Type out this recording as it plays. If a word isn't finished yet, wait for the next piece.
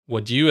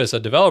What you as a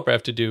developer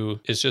have to do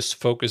is just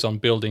focus on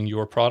building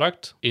your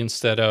product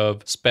instead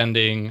of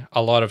spending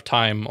a lot of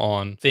time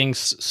on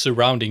things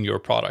surrounding your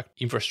product,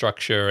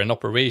 infrastructure and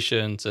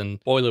operations and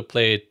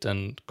boilerplate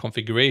and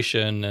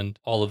configuration and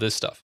all of this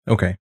stuff.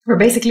 Okay. We're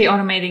basically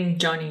automating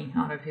Johnny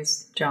out of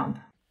his job.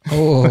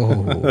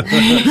 Oh.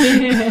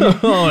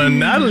 Oh, and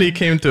Natalie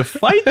came to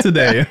fight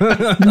today. No,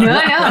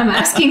 I'm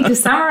asking to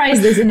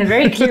summarize this in a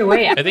very clear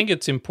way. I think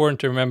it's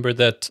important to remember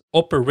that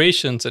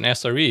operations and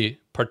SRE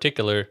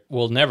particular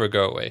will never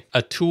go away.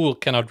 A tool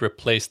cannot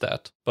replace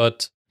that,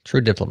 but true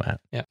diplomat.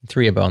 Yeah.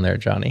 3 a bone there,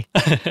 Johnny.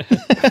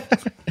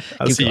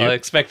 I'll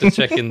expect a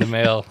check in the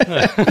mail.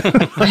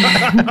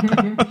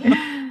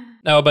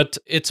 No, but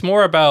it's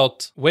more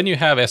about when you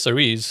have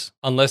SREs,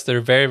 unless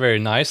they're very, very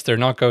nice, they're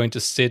not going to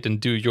sit and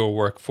do your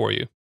work for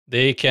you.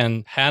 They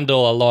can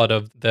handle a lot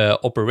of the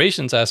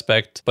operations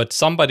aspect, but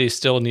somebody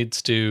still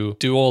needs to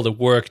do all the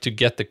work to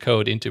get the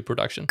code into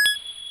production.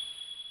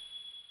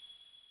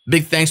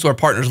 Big thanks to our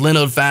partners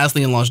Linode,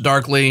 Fastly, and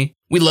LaunchDarkly.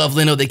 We love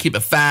Linode. They keep it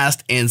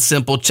fast and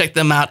simple. Check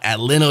them out at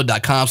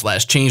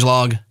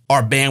linode.com/changelog.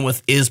 Our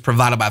bandwidth is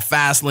provided by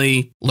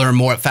Fastly. Learn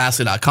more at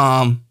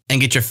fastly.com and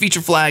get your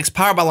feature flags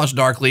powered by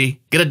LaunchDarkly.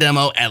 Get a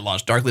demo at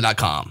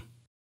launchdarkly.com.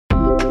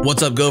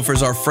 What's up,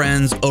 Gophers? Our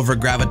friends over at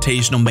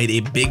Gravitational made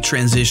a big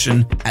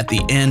transition at the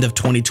end of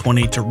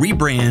 2020 to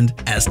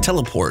rebrand as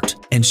Teleport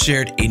and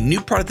shared a new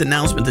product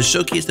announcement to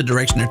showcase the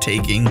direction they're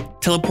taking.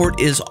 Teleport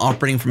is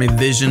operating from a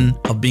vision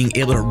of being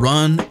able to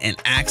run and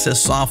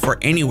access software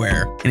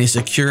anywhere in a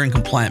secure and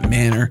compliant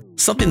manner,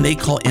 something they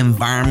call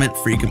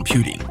environment-free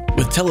computing.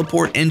 With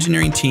Teleport,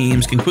 engineering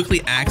teams can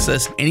quickly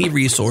access any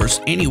resource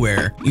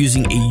anywhere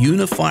using a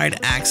unified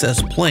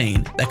access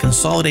plane that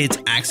consolidates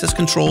access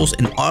controls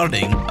and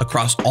auditing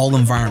across all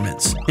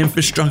environments,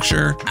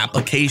 infrastructure,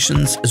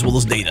 applications, as well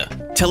as data.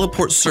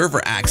 Teleport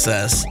server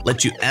access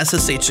lets you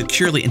SSH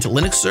securely into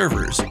Linux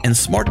servers and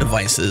smart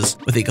devices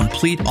with a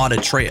complete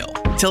audit trail.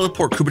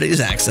 Teleport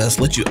Kubernetes access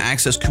lets you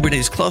access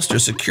Kubernetes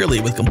clusters securely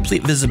with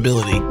complete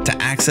visibility to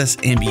access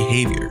and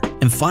behavior.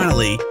 And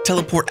finally,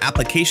 Teleport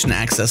application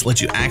access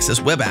lets you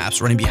access web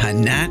apps running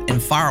behind NAT and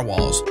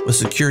firewalls with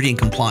security and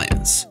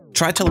compliance.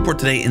 Try Teleport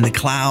today in the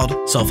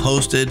cloud,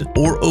 self-hosted,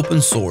 or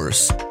open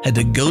source. Head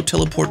to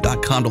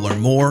goteleport.com to learn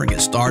more and get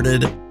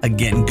started.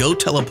 Again,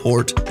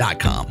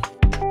 goteleport.com.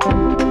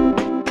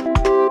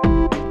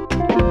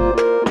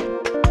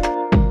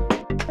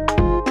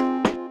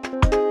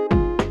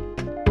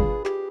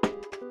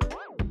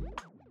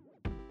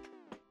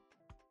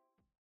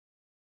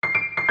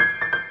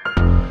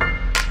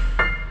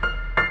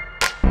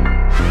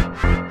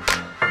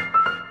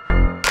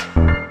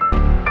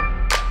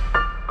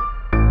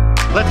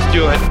 Let's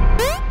do it.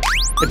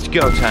 It's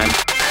go time.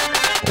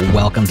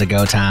 Welcome to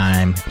Go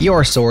Time,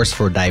 your source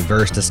for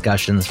diverse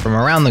discussions from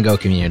around the Go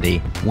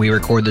community. We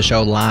record the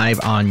show live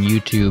on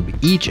YouTube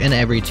each and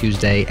every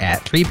Tuesday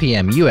at 3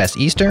 p.m. U.S.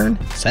 Eastern,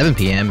 7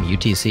 p.m.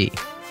 UTC.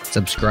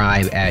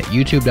 Subscribe at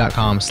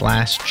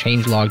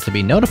youtube.com/changelog to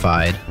be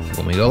notified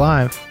when we go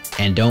live.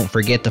 And don't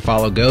forget to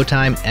follow Go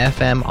Time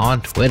FM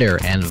on Twitter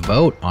and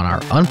vote on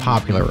our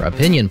unpopular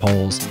opinion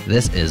polls.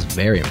 This is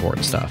very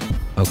important stuff.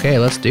 Okay,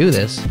 let's do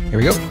this. Here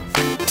we go.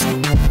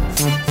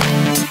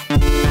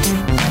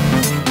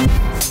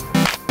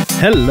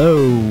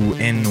 Hello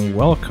and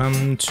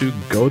welcome to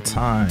Go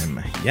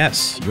Time.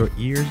 Yes, your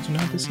ears do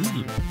not deceive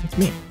you. It's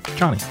me,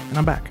 Johnny, and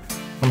I'm back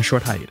from a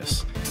short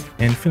hiatus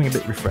and feeling a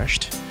bit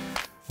refreshed.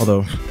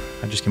 Although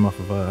I just came off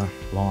of a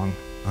long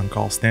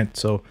on-call stint,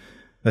 so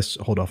let's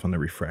hold off on the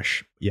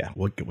refresh. Yeah,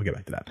 we'll get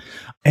back to that.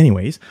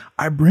 Anyways,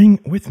 I bring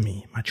with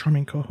me my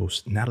charming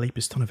co-host, Natalie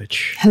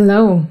Pistonovich.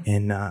 Hello.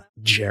 And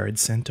Jared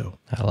Sento.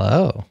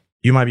 Hello.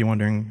 You might be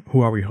wondering,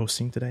 who are we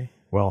hosting today?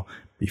 Well,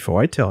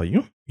 before I tell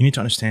you, you need to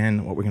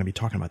understand what we're going to be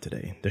talking about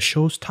today. The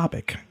show's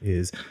topic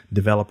is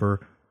developer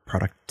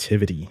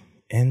productivity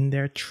and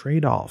their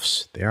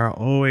trade-offs. There are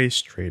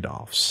always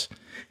trade-offs.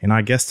 And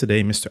our guest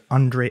today, Mr.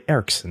 André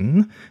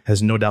Eriksson,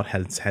 has no doubt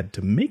had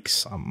to make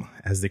some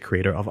as the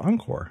creator of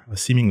Encore, a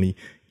seemingly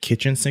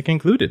kitchen sink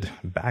included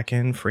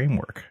backend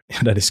framework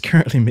that is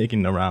currently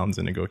making the rounds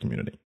in the Go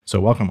community.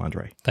 So welcome,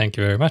 André. Thank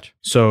you very much.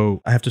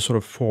 So I have to sort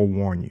of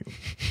forewarn you.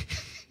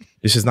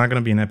 This is not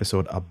going to be an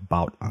episode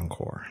about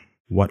Encore.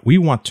 What we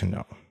want to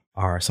know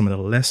are some of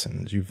the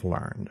lessons you've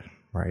learned,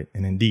 right?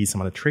 And indeed,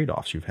 some of the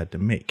trade-offs you've had to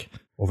make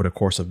over the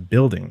course of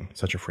building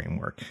such a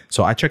framework.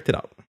 So I checked it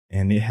out.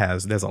 And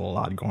there's a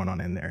lot going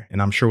on in there.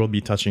 And I'm sure we'll be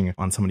touching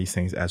on some of these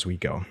things as we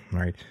go,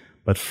 right?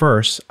 But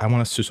first, I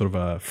want us to sort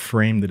of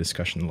frame the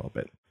discussion a little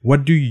bit.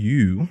 What do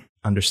you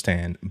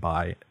understand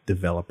by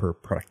developer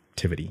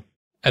productivity?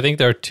 I think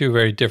there are two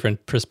very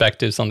different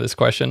perspectives on this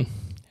question.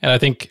 And I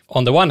think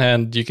on the one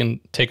hand, you can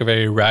take a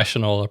very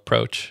rational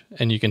approach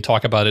and you can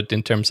talk about it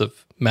in terms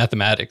of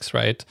mathematics,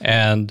 right?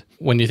 And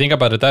when you think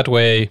about it that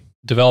way,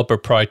 developer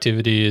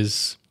productivity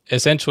is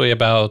essentially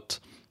about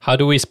how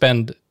do we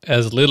spend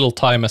as little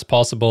time as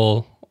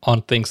possible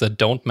on things that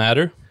don't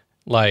matter,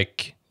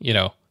 like,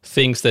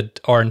 things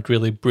that aren't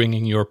really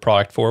bringing your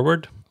product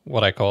forward,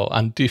 what I call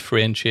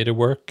undifferentiated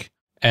work.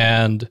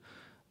 And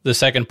the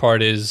second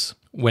part is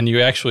when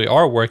you actually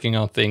are working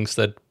on things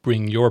that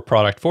bring your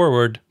product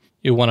forward,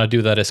 you want to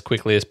do that as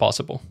quickly as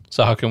possible.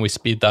 So how can we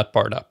speed that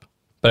part up?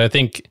 But I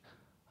think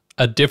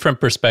a different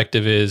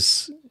perspective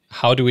is,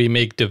 how do we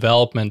make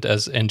development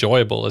as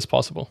enjoyable as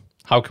possible?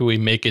 How can we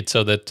make it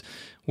so that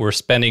we're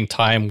spending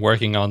time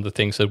working on the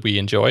things that we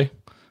enjoy?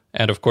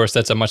 And of course,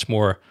 that's a much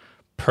more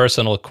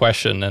personal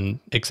question, and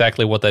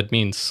exactly what that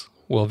means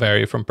will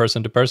vary from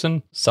person to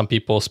person. Some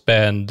people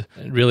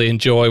really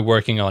enjoy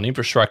working on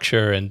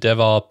infrastructure and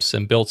DevOps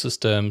and build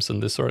systems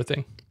and this sort of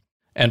thing.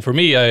 And for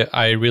me,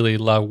 I really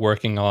love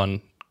working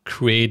on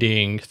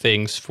creating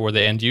things for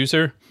the end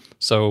user.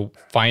 So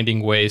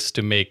finding ways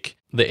to make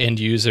the end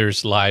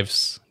users'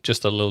 lives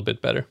just a little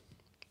bit better.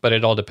 But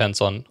it all depends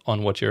on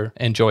what you're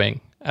enjoying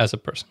as a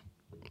person.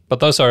 But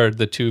those are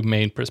the two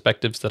main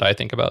perspectives that I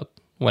think about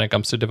when it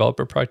comes to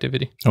developer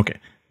productivity. Okay.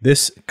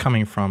 This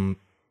coming from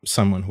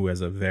someone who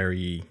has a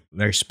very,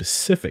 very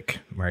specific,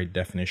 right,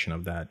 definition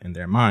of that in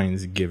their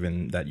minds,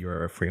 given that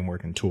you're a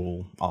framework and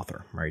tool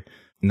author, right?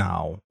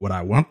 Now, what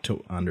I want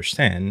to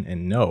understand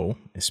and know,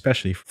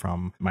 especially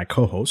from my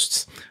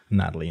co-hosts,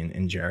 Natalie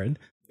and Jared,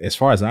 as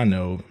far as I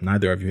know,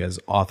 neither of you has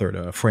authored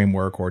a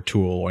framework or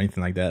tool or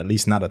anything like that, at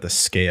least not at the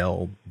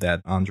scale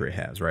that Andre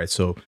has, right?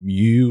 So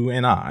you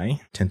and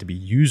I tend to be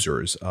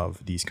users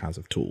of these kinds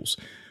of tools.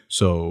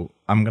 So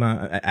I'm going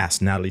to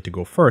ask Natalie to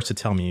go first to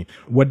tell me,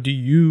 what do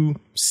you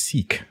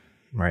seek,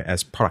 right,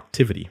 as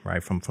productivity,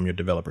 right, from your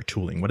developer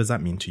tooling? What does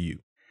that mean to you?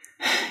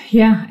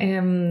 Yeah,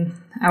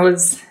 I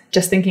was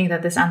just thinking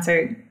that this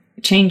answer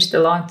changed a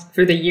lot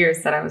through the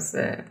years that I was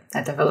a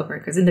developer.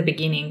 Because in the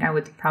beginning, I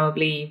would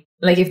probably,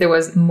 like, if there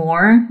was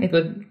more,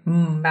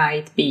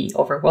 might be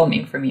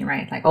overwhelming for me,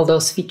 right? Like all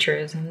those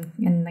features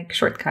and like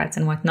shortcuts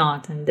and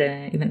whatnot, and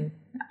even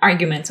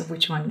arguments of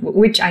which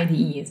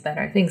IDE is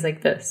better, things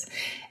like this.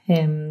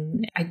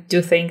 I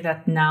do think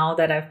that now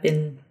that I've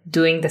been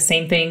doing the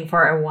same thing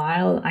for a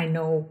while, I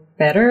know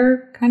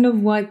better kind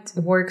of what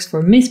works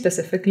for me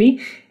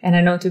specifically. And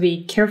I know to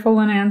be careful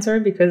when I answer,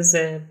 because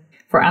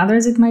for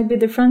others, it might be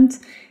different.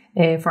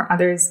 For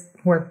others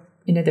who are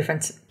in a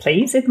different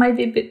place, it might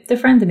be a bit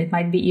different. And it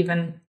might be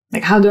even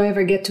like, how do I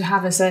ever get to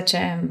have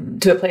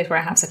to a place where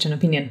I have such an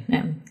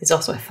opinion? It's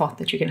also a thought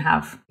that you can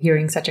have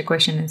hearing such a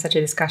question and such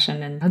a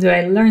discussion. And how do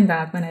I learn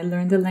that when I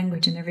learn the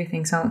language and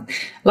everything? So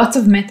lots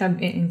of meta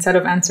instead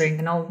of answering,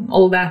 and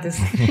all that is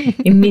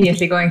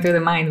immediately going through the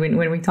mind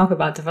when we talk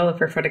about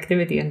developer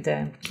productivity. And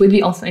it would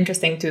be also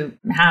interesting to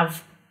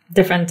have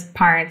different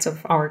parts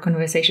of our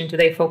conversation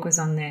today focus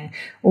on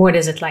what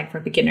is it like for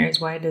beginners?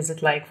 What is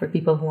it like for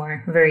people who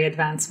are very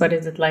advanced? What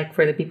is it like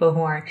for the people who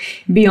are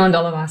beyond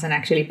all of us and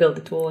actually build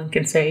the tool and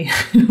can say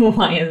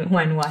why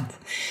and what?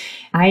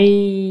 I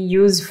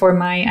use for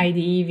my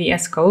IDE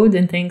VS Code,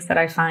 and things that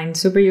I find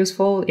super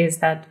useful is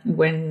that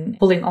when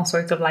pulling all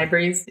sorts of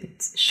libraries,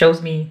 it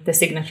shows me the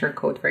signature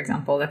code, for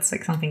example. That's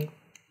like something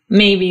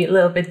maybe a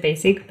little bit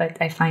basic, but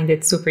I find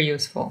it super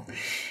useful.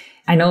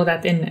 I know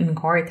that in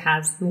Encore it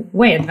has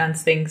way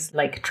advanced things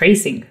like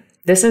tracing.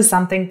 This is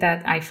something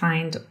that I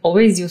find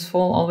always useful,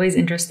 always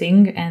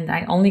interesting, and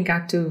I only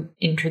got to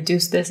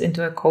introduce this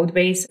into a code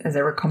base as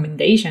a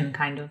recommendation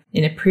kind of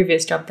in a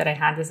previous job that I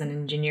had as an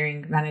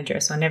engineering manager.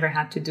 So I never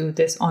had to do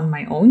this on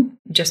my own,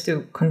 just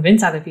to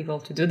convince other people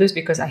to do this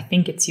because I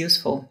think it's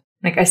useful.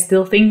 Like, I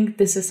still think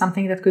this is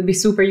something that could be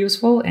super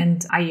useful,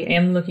 and I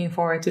am looking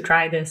forward to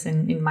try this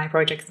in my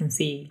projects and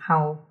see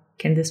how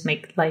can this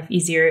make life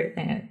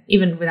easier,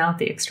 even without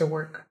the extra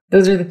work.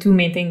 Those are the two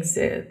main things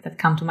that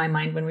come to my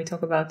mind when we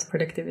talk about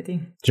productivity.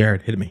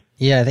 Jared, hit me.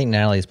 Yeah, I think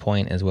Natalie's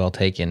point is well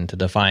taken. To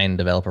define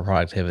developer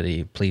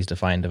productivity, please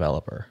define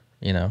developer,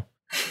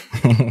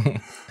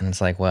 And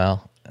it's like,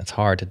 well, it's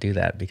hard to do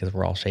that because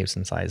we're all shapes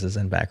and sizes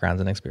and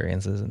backgrounds and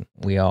experiences. And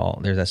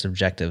there's a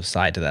subjective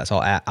side to that. So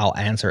I'll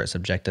answer it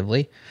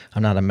subjectively.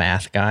 I'm not a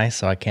math guy,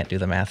 so I can't do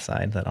the math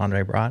side that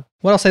Andre brought.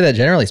 Well, I'll say that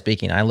generally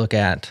speaking, I look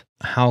at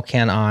how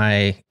can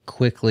I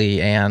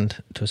quickly and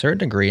to a certain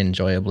degree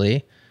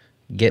enjoyably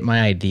get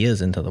my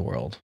ideas into the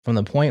world. From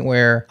the point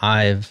where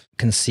I've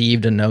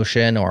conceived a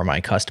notion or my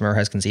customer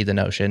has conceived a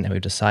notion and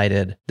we've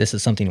decided this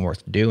is something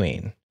worth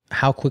doing,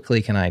 how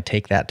quickly can I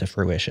take that to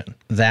fruition?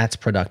 That's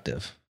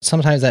productive.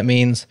 Sometimes that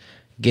means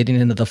getting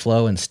into the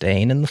flow and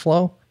staying in the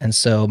flow. And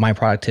so my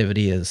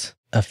productivity is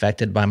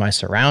affected by my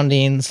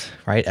surroundings,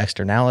 right?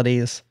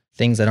 Externalities,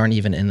 things that aren't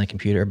even in the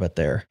computer, but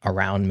they're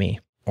around me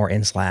or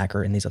in Slack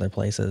or in these other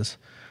places.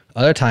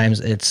 Other times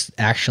it's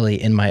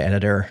actually in my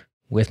editor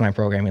with my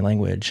programming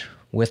language,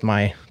 with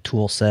my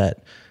tool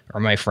set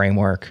or my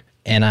framework.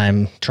 And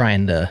I'm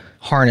trying to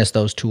harness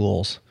those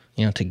tools,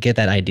 to get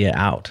that idea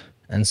out.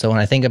 And so when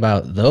I think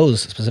about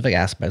those specific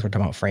aspects, we're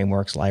talking about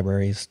frameworks,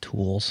 libraries,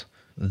 tools,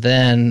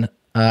 then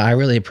I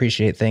really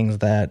appreciate things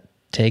that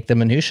take the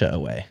minutia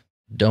away.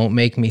 Don't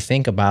make me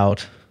think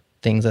about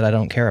things that I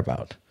don't care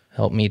about.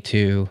 Help me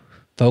to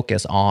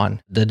focus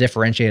on the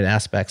differentiated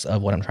aspects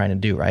of what I'm trying to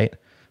do, right?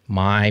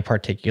 My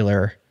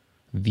particular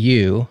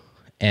view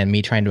and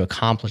me trying to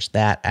accomplish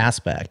that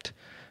aspect.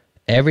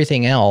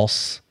 Everything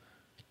else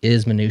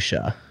is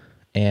minutia.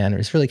 And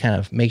it really kind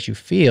of makes you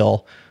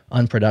feel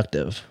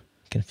unproductive.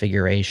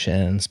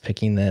 Configurations,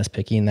 picking this,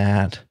 picking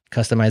that,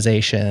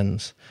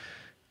 customizations.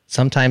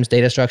 Sometimes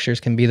data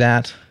structures can be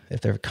that if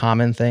they're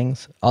common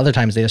things. Other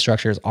times data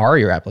structures are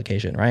your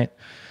application, right?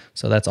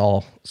 So that's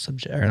all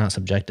not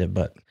subjective,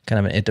 but kind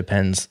of an it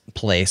depends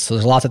place. So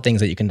there's lots of things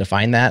that you can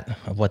define that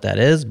of what that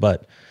is.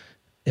 But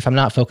if I'm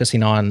not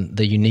focusing on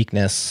the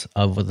uniqueness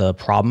of the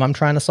problem I'm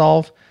trying to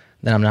solve,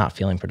 then I'm not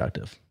feeling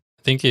productive.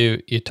 I think you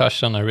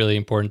touched on a really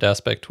important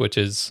aspect, which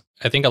is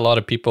I think a lot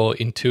of people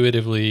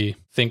intuitively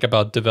think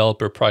about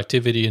developer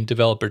productivity and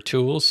developer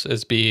tools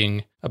as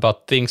being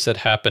about things that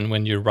happen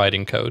when you're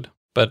writing code.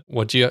 But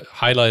what you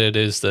highlighted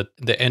is that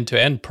the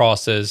end-to-end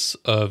process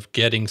of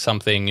getting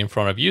something in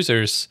front of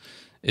users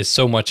is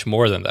so much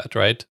more than that,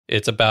 right?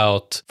 It's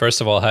about, first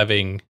of all,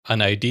 having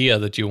an idea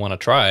that you want to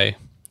try,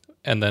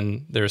 and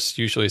then there's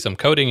usually some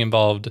coding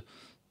involved.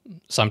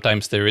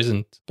 Sometimes there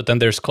isn't, but then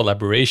there's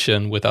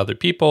collaboration with other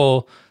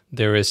people.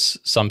 There is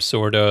some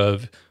sort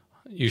of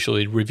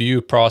usually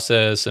review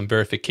process and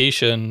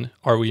verification.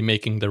 Are we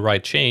making the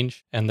right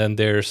change? And then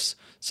there's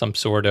some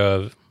sort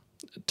of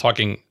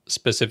talking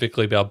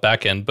specifically about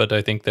backend, but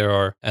I think there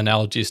are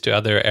analogies to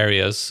other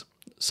areas,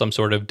 some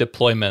sort of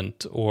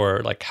deployment or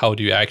like how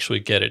do you actually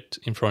get it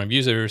in front of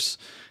users?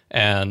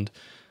 And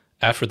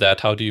after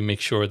that, how do you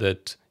make sure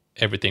that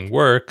everything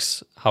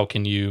works? How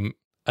can you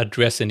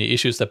address any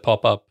issues that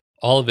pop up?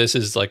 All of this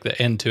is like the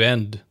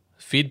end-to-end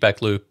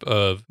feedback loop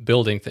of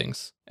building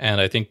things. And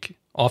I think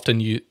often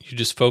you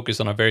just focus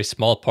on a very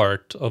small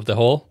part of the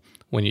whole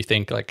when you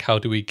think like, how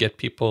do we get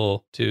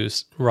people to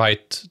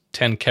write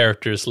 10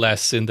 characters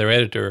less in their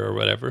editor or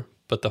whatever?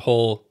 But the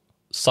whole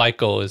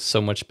cycle is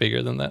so much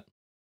bigger than that.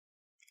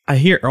 I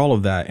hear all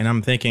of that, and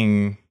I'm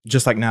thinking,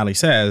 just like Natalie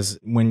says,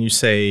 when you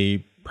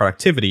say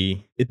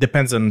productivity, it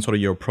depends on sort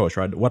of your approach,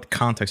 right? What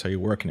context are you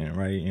working in,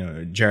 right? You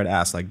know, Jared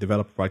asked, like,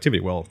 developer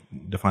productivity. Well,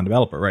 define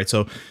developer, right?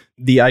 So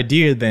the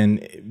idea then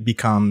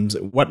becomes,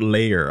 what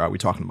layer are we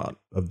talking about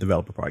of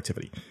developer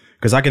productivity?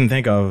 Because I can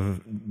think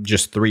of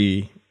just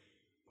 3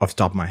 off the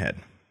top of my head.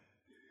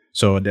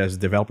 So there's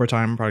developer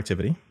time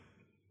productivity,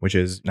 which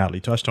is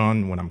Natalie touched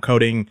on. When I'm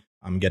coding,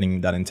 I'm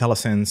getting that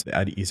IntelliSense. The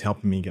IDE is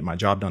helping me get my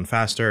job done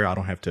faster. I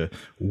don't have to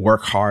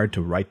work hard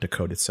to write the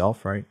code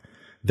itself, right?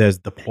 There's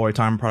deploy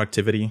time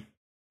productivity.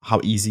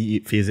 How easy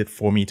is it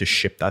for me to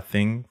ship that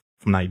thing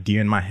from an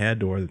idea in my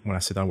head, or when I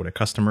sit down with a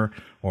customer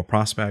or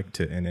prospect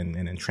and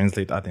then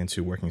translate that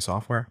into working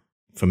software?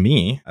 For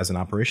me, as an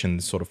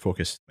operations sort of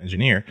focused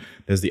engineer,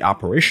 there's the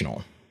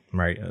operational,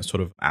 right,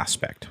 sort of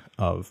aspect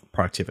of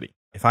productivity.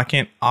 If I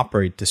can't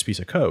operate this piece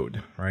of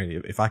code, right,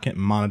 if I can't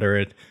monitor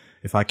it,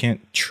 if I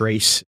can't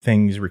trace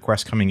things,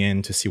 requests coming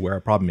in to see where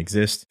a problem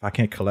exists, if I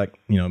can't collect,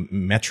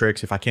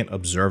 metrics, if I can't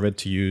observe it,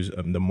 to use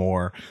the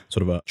more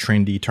sort of a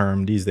trendy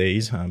term these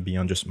days,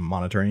 beyond just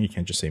monitoring, you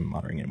can't just say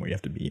monitoring anymore. You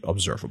have to be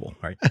observable,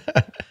 right?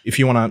 If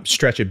you want to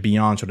stretch it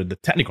beyond sort of the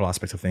technical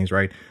aspects of things,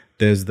 right,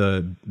 there's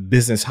the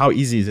business. How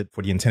easy is it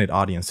for the intended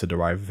audience to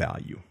derive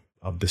value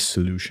of the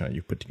solution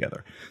you put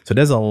together? So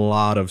there's a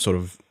lot of sort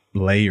of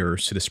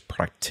layers to this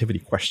productivity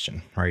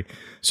question, right?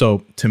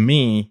 So to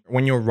me,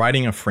 when you're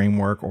writing a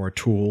framework or a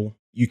tool,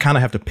 you kind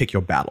of have to pick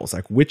your battles,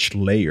 like which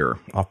layer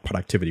of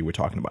productivity we're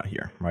talking about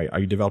here, right? Are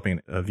you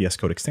developing a VS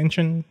Code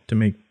extension to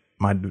make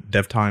my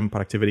dev time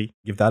productivity,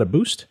 give that a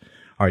boost?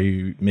 Are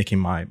you making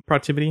my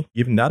productivity,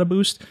 giving that a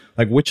boost?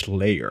 Like, which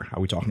layer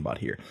are we talking about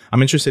here?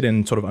 I'm interested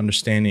in sort of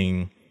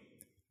understanding,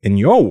 in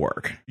your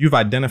work, you've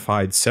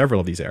identified several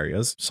of these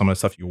areas. Some of the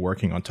stuff you're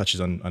working on touches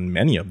on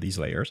many of these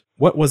layers.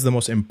 What was the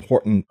most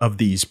important of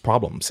these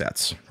problem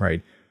sets,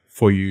 right,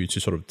 for you to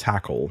sort of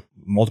tackle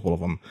multiple of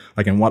them?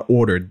 Like, in what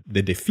order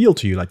did they feel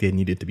to you like they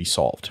needed to be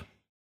solved?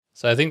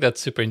 So I think that's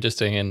super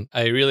interesting. And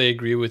I really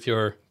agree with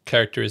your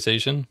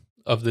characterization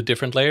of the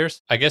different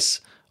layers. I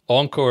guess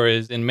Encore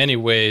is in many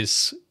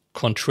ways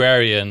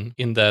contrarian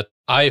in that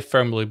I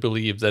firmly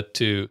believe that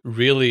to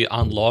really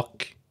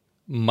unlock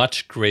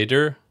much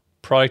greater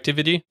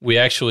productivity, we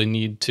actually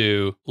need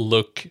to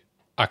look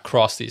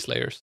across these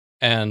layers.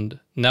 And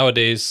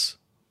nowadays,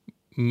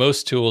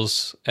 most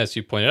tools, as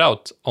you pointed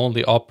out,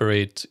 only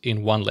operate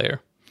in one layer.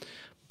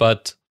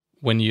 But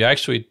when you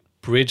actually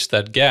bridge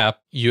that gap,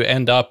 you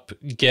end up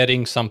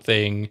getting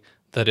something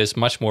that is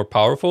much more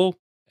powerful.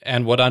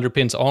 And what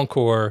underpins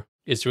Encore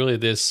is really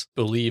this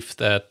belief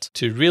that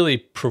to really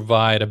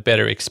provide a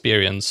better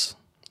experience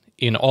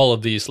in all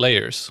of these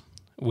layers,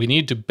 we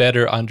need to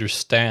better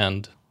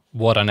understand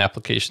what an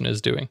application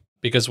is doing.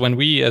 Because when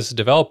we as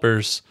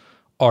developers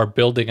are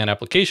building an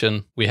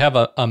application, we have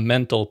a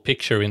mental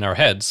picture in our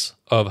heads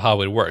of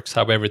how it works,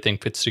 how everything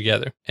fits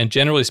together. And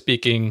generally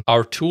speaking,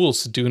 our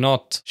tools do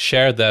not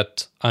share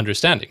that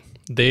understanding.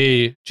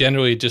 They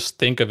generally just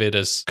think of it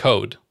as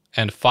code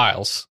and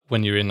files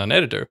when you're in an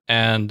editor.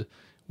 And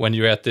when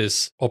you're at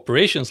this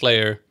operations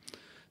layer,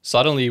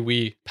 suddenly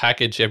we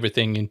package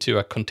everything into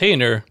a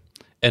container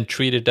and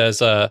treat it as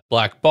a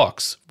black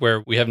box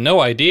where we have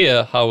no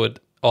idea how it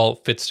all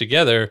fits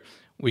together.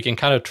 We can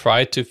kind of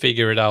try to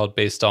figure it out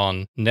based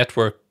on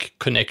network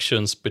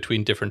connections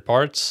between different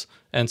parts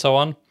and so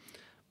on.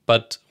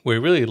 but we're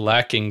really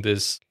lacking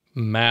this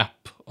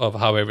map of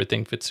how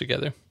everything fits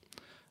together.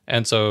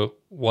 And so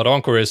what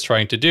Encore is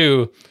trying to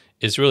do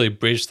is really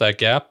bridge that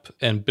gap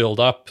and build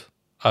up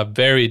a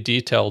very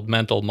detailed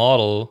mental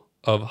model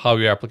of how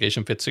your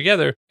application fits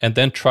together, and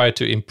then try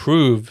to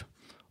improve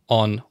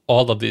on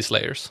all of these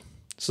layers.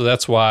 So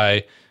that's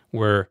why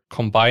we're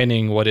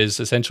combining what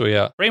is essentially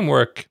a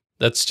framework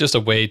that's just a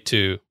way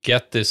to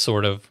get this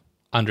sort of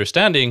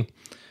understanding,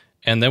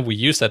 and then we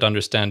use that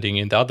understanding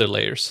in the other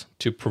layers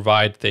to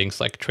provide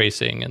things like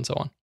tracing and so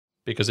on.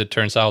 Because it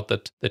turns out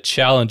that the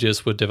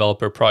challenges with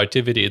developer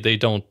productivity, they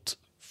don't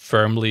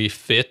firmly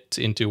fit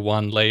into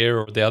one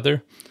layer or the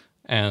other.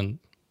 And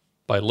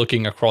by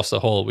looking across the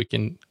whole, we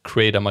can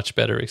create a much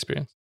better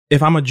experience.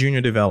 If I'm a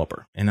junior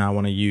developer and I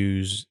want to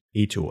use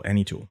a tool,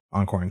 any tool,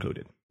 Encore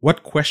included,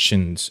 what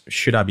questions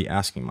should I be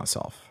asking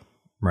myself,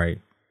 right,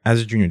 as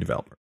a junior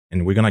developer?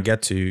 And we're going to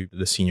get to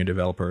the senior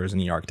developers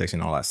and the architects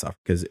and all that stuff,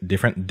 because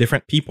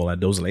different people at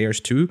those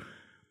layers too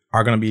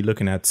are going to be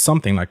looking at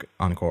something like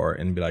Encore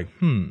and be like,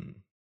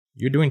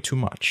 you're doing too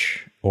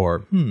much,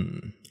 or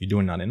you're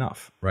doing not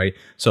enough, right?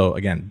 So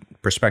again,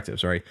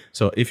 perspectives, right?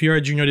 So if you're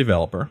a junior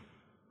developer,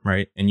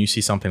 right, and you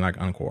see something like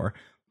Encore,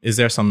 is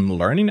there some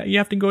learning that you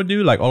have to go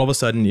do? Like all of a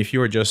sudden, if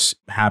you're just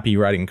happy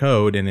writing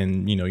code and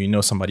then, you know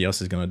somebody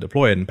else is going to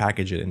deploy it and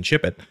package it and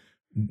ship it,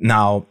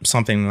 now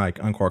something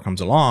like Encore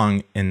comes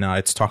along and now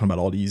it's talking about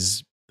all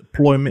these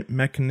deployment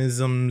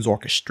mechanisms,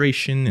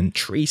 orchestration and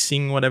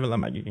tracing, whatever. They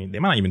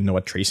might not even know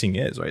what tracing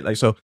is, right? Like,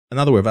 so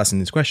another way of asking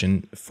this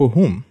question, for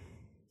whom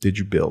did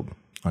you build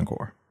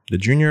Encore? The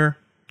junior,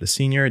 the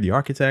senior, the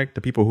architect,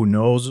 the people who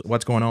knows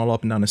what's going on all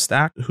up and down the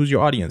stack? Who's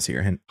your audience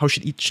here? And how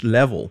should each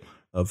level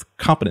of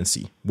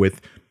competency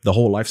with the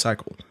whole life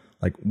cycle,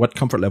 like what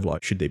comfort level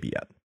should they be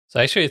at? So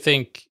I actually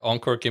think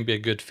Encore can be a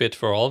good fit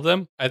for all of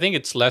them. I think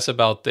it's less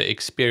about the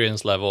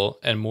experience level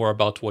and more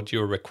about what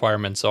your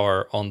requirements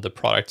are on the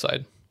product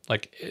side.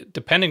 Like,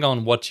 depending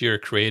on what you're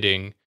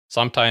creating,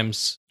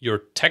 sometimes your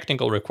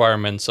technical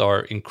requirements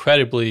are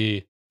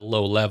incredibly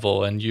low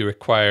level and you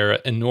require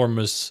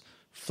enormous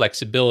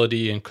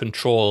flexibility and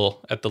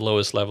control at the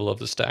lowest level of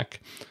the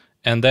stack.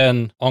 And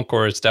then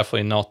Encore is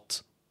definitely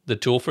not the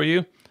tool for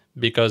you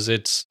because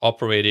it's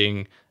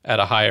operating at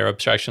a higher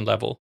abstraction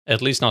level.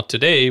 At least not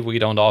today. We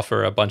don't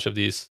offer a bunch of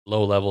these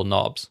low-level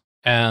knobs.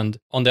 And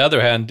on the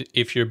other hand,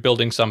 if you're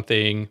building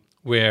something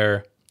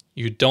where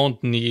you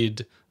don't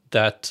need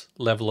that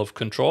level of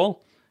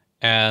control,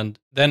 and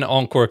then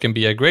Encore can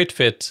be a great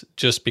fit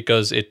just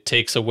because it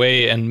takes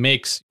away and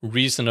makes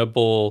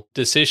reasonable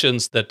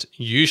decisions that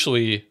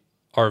usually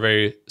are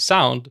very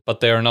sound,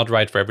 but they are not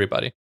right for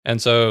everybody.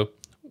 And so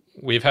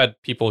we've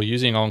had people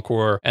using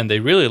Encore and they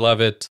really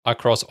love it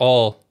across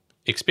all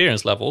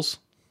experience levels.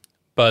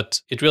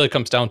 But it really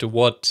comes down to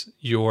what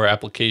your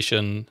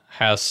application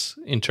has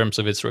in terms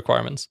of its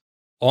requirements.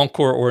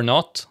 Encore or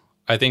not,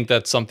 I think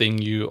that's something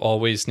you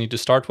always need to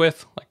start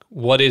with. Like,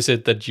 what is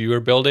it that you are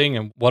building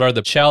and what are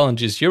the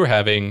challenges you're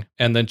having?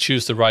 And then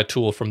choose the right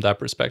tool from that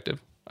perspective.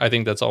 I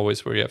think that's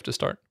always where you have to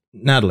start.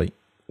 Natalie,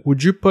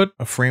 would you put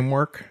a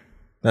framework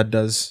that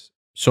does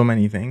so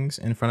many things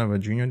in front of a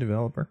junior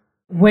developer?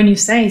 When you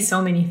say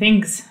so many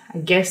things, I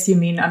guess you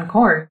mean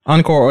Encore.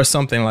 Encore or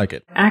something like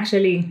it.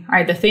 Actually,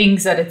 are the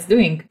things that it's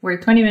doing. We're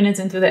 20 minutes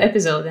into the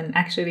episode and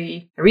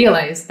actually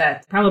realize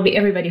that probably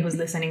everybody who's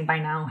listening by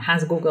now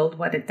has Googled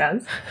what it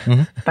does.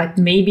 But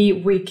maybe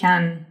we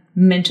can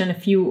mention a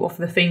few of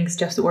the things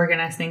just to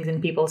organize things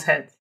in people's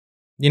heads.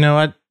 You know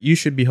what? You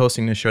should be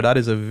hosting this show. That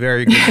is a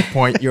very good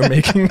point you're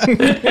making.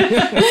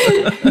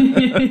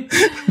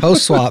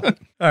 Host swap.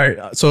 All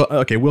right. So,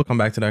 okay, we'll come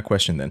back to that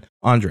question then.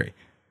 Andre,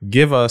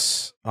 give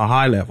us a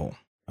high level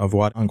of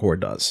what Encore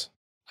does.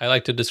 I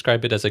like to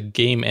describe it as a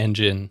game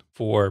engine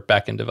for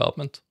backend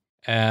development.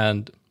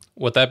 And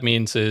what that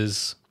means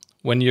is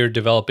when you're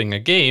developing a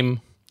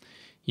game,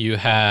 you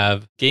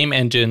have game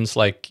engines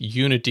like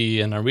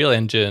Unity and Unreal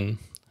Engine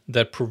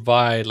that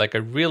provide like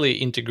a really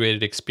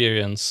integrated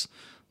experience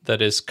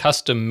that is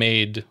custom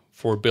made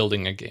for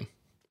building a game.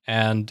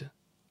 And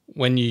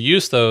when you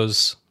use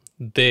those,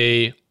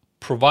 they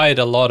provide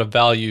a lot of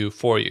value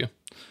for you.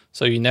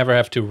 So you never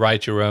have to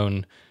write your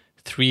own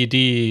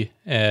 3D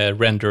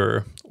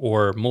renderer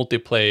or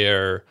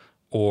multiplayer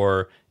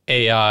or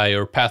AI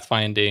or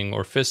pathfinding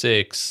or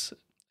physics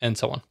and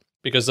so on.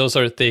 Because those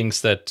are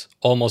things that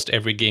almost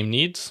every game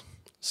needs.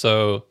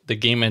 So the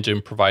game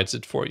engine provides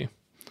it for you.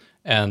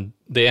 And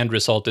the end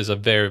result is a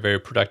very, very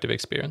productive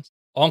experience.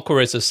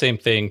 Encore is the same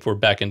thing for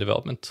backend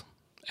development.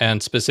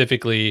 And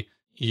specifically,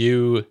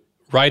 you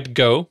write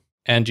Go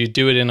and you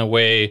do it in a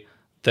way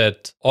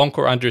that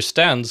Encore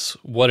understands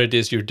what it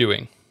is you're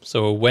doing.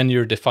 So when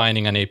you're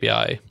defining an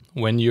API,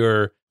 when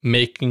you're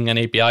making an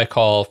API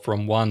call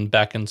from one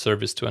backend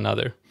service to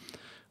another,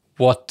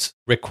 what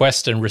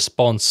request and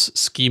response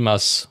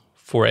schemas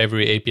for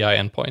every API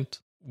endpoint,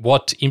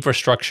 what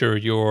infrastructure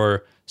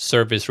your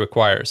service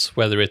requires,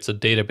 whether it's a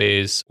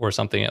database or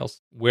something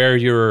else, where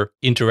you're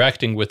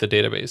interacting with the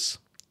database,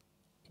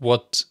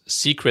 what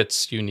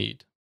secrets you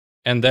need.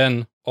 And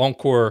then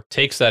Encore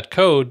takes that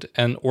code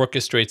and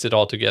orchestrates it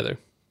all together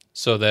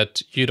so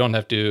that you don't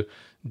have to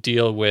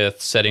deal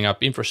with setting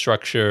up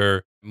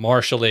infrastructure,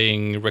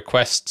 marshalling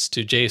requests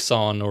to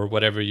JSON or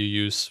whatever you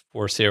use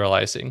for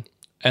serializing,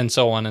 and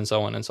so on and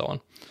so on and so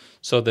on.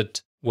 So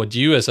that what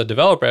you as a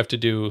developer have to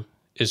do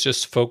is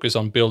just focus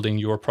on building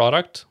your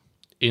product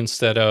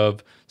instead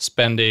of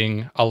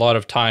spending a lot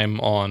of time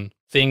on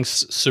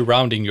things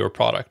surrounding your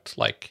product,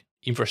 like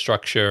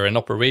infrastructure and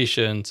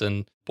operations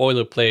and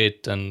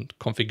boilerplate and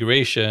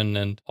configuration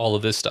and all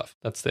of this stuff.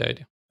 That's the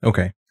idea.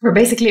 Okay. We're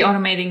basically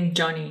automating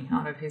Johnny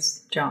out of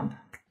his job.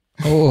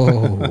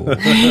 Oh.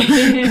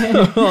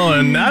 Oh,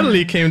 and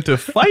Natalie came to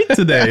fight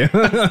today. No,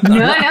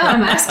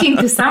 I'm asking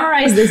to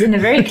summarize this in a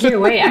very clear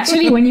way.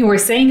 Actually, when you were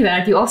saying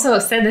that, you also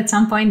said at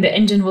some point the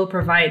engine will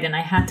provide, and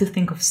I had to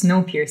think of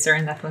Snowpiercer,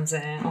 and that was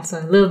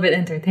also a little bit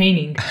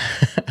entertaining.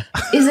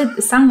 Is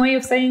it some way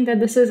of saying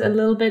that this is a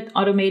little bit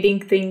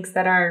automating things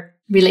that are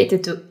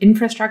related to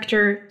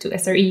infrastructure, to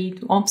SRE,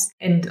 to ops,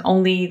 and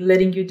only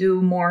letting you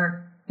do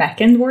more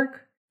backend work?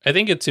 I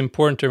think it's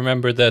important to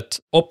remember that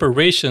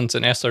operations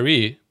and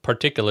SRE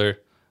particular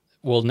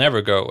will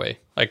never go away.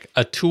 Like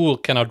a tool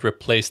cannot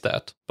replace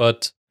that.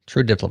 But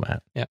True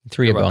diplomat. yeah,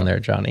 3 of on there,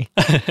 Johnny.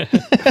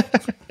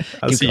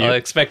 I'll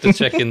expect a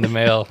check in the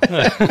mail.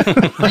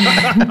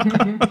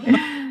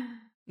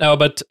 No,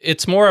 but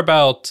it's more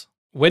about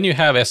when you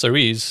have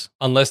SREs,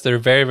 unless they're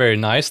very, very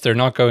nice, they're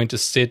not going to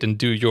sit and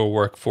do your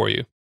work for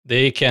you.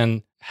 They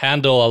can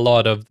handle a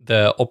lot of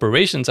the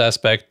operations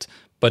aspect,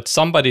 but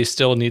somebody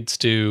still needs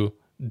to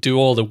do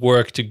all the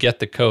work to get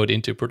the code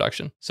into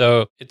production.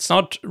 So it's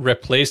not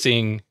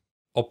replacing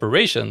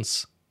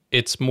operations.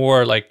 It's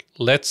more like,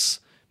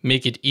 let's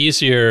make it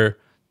easier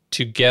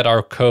to get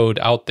our code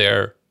out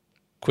there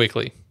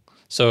quickly.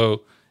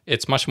 So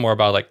it's much more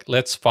about like,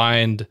 let's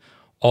find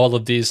all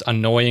of these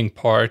annoying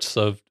parts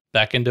of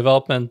backend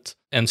development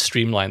and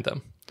streamline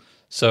them.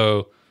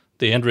 So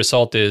the end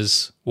result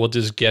is we'll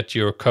just get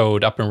your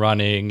code up and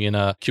running in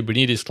a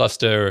Kubernetes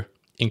cluster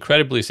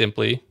incredibly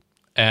simply,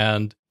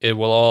 and it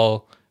will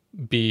all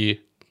be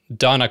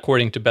done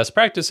according to best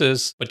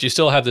practices, but you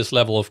still have this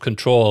level of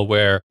control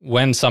where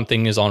when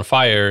something is on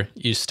fire,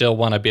 you still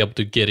want to be able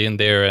to get in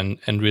there and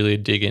really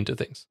dig into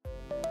things.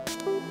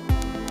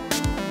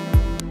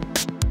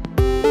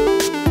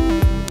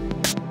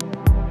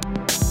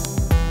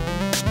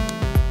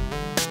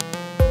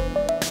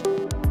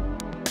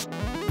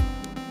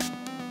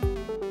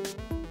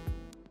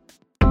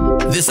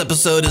 This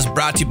episode is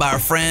brought to you by our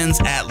friends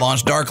at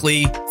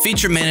LaunchDarkly,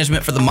 feature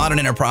management for the modern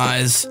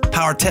enterprise,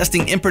 power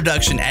testing in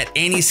production at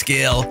any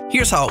scale.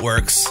 Here's how it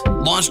works.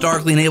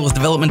 LaunchDarkly enables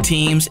development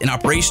teams and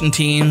operation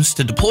teams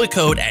to deploy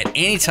code at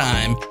any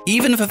time,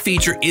 even if a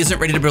feature isn't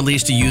ready to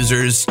release to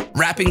users.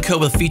 Wrapping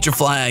code with feature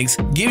flags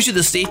gives you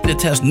the safety to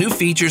test new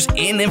features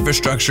and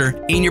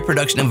infrastructure in your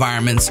production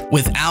environments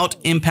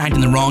without impacting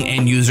the wrong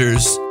end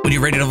users. When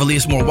you're ready to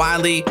release more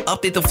widely,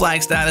 update the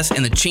flag status,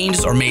 and the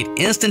changes are made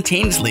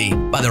instantaneously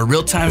by the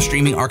real-time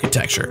streaming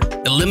architecture.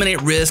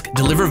 Eliminate risk,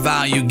 deliver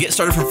value, get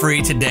started for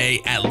free today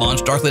at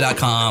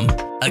launchdarkly.com.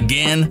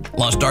 Again,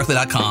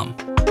 launchdarkly.com.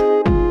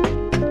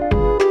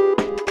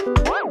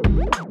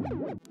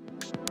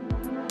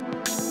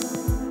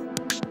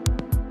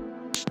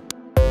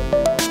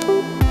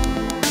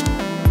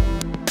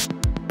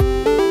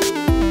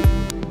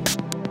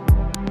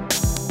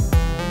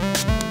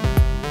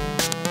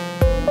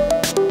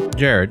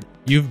 Jared,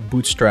 you've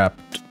bootstrapped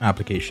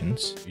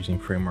applications using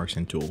frameworks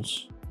and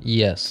tools.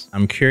 Yes.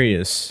 I'm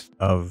curious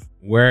of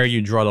where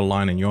you draw the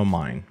line in your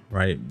mind,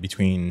 right,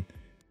 between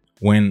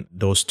when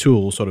those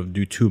tools sort of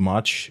do too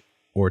much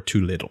or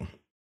too little.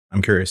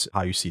 I'm curious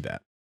how you see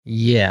that.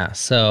 Yeah.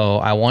 So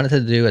I wanted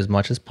to do as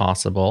much as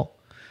possible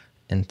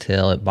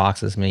until it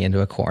boxes me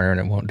into a corner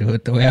and it won't do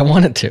it the way I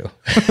want it to.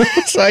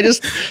 So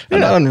I'm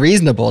not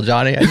unreasonable,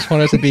 Johnny. I just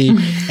want it to be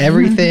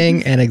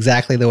everything and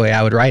exactly the way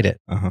I would write it.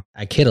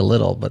 I kid a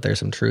little, but there's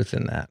some truth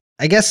in that.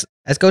 I guess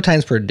as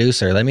GoTime's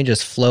producer, let me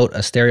just float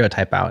a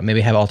stereotype out and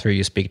maybe have all three of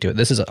you speak to it.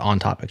 This is on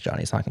topic,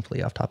 Johnny. It's not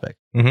completely off topic.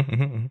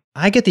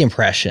 I get the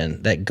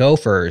impression that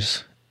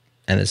gophers,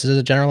 and this is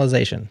a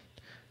generalization,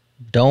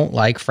 don't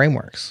like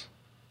frameworks.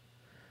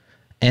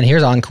 And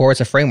here's Encore,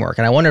 it's a framework.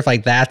 And I wonder if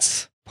like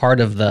that's part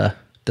of the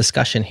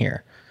discussion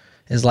here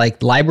is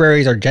like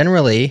libraries are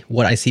generally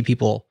what I see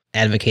people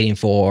advocating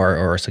for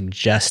or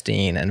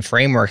suggesting, and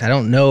frameworks. I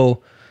don't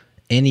know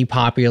any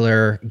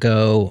popular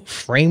Go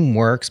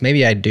frameworks.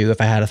 Maybe I do if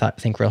I had to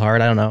think real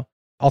hard. I don't know.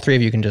 All three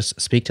of you can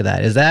just speak to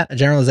that. Is that a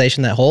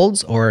generalization that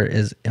holds, or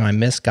am I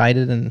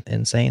misguided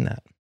in saying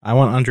that? I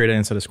want André to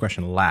answer this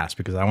question last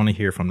because I want to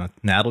hear from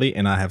Natalie,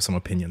 and I have some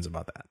opinions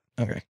about that.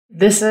 Okay.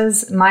 This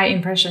is my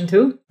impression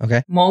too.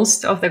 Okay.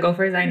 Most of the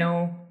gophers I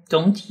know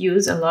don't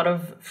use a lot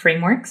of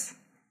frameworks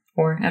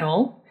or at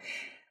all.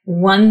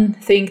 One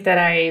thing that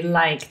I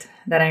liked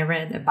that I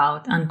read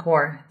about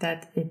Encore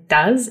that it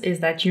does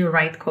is that you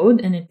write code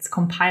and it's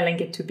compiling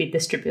it to be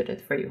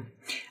distributed for you.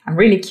 I'm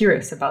really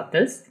curious about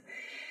this.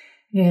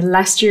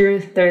 Last year,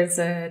 there's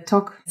a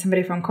talk,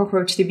 somebody from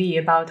CockroachDB,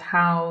 about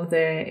how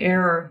the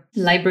error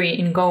library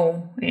in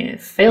Go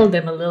failed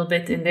them a little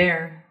bit in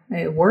their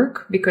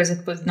work because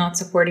it was not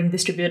supporting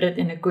distributed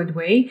in a good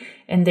way.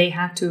 And they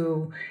had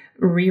to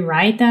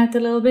rewrite that a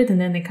little bit. And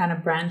then they kind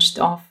of branched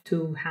off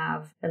to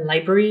have a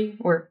library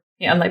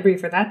a library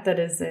for that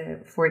is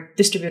for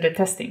distributed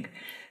testing.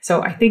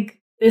 So I think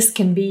this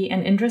can be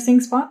an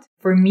interesting spot.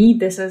 For me,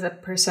 this is a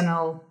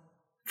personal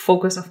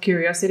focus of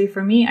curiosity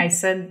for me. I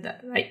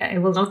said, I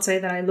will not say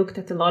that I looked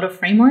at a lot of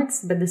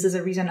frameworks, but this is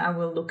a reason I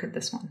will look at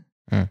this one.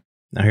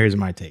 Now here's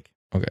my take.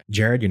 Okay.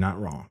 Jared, you're not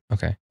wrong.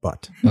 Okay.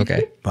 But.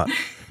 Okay. But.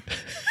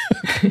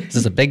 Is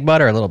this a big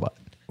butt or a little butt?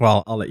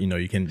 Well, I'll let you know.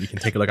 You can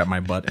take a look at my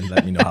butt and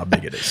let me know how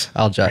big it is.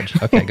 I'll judge.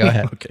 Okay, go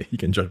ahead. Okay, you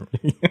can judge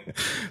me.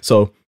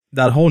 So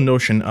that whole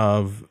notion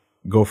of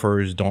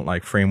Gophers don't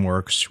like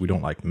frameworks, we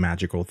don't like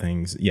magical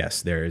things.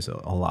 Yes, there is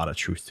a lot of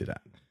truth to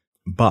that.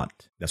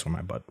 But that's where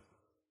my butt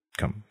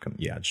come.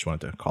 Yeah, I just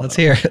wanted to call Let's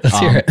that hear it. Let's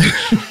hear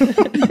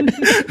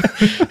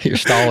it. You're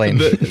stalling.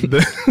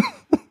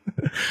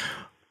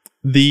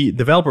 The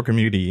developer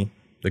community,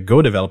 the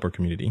Go developer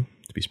community,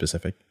 to be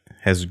specific,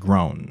 has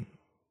grown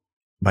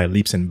by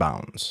leaps and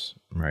bounds,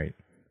 right?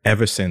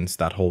 Ever since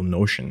that whole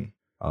notion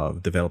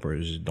of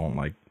developers don't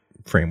like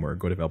framework,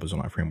 Go developers don't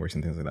like frameworks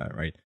and things like that,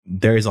 right?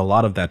 There is a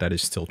lot of that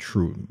is still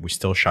true. We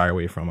still shy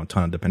away from a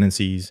ton of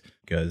dependencies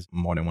because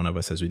more than one of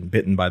us has been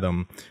bitten by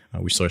them.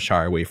 We still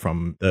shy away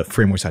from the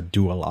frameworks that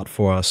do a lot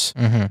for us.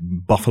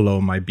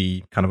 Buffalo might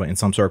be kind of, in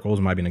some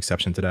circles, might be an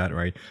exception to that,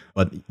 right?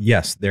 But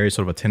yes, there is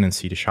sort of a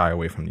tendency to shy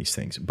away from these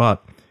things.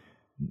 But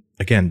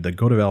again, the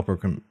Go developer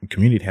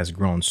community has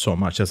grown so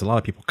much. There's a lot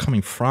of people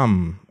coming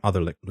from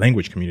other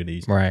language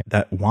communities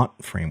that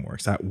want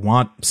frameworks, that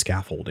want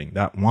scaffolding,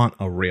 that want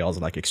a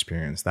Rails-like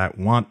experience, that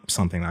want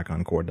something like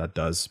Encore that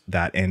does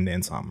that and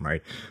then some,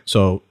 right?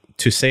 So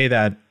to say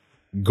that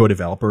Go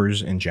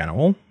developers in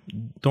general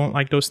don't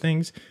like those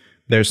things,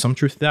 there's some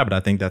truth to that, but I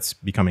think that's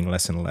becoming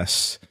less and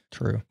less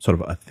true, sort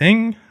of a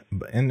thing,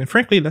 and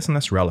frankly, less and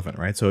less relevant,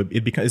 right? So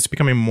it's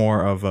becoming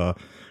more of a,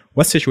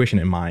 what situation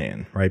am I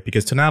in, right?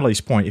 Because to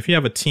Natalie's point, if you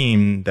have a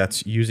team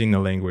that's using the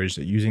language,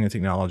 using the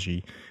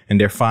technology, and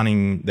they're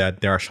finding that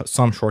there are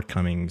some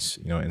shortcomings,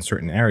 in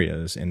certain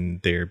areas,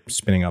 and they're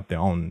spinning up their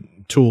own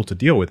tool to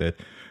deal with it,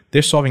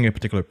 they're solving a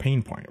particular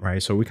pain point,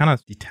 right? So we kind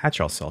of detach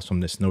ourselves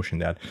from this notion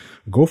that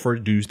Gopher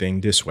do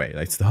things this way.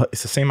 It's the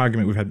same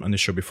argument we've had on the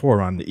show before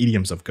around the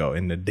idioms of Go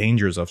and the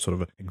dangers of sort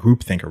of a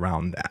groupthink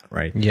around that,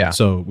 right? Yeah.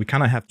 So we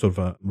kind of have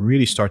to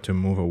really start to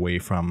move away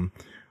from,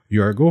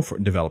 you're a Go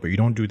developer, you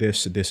don't do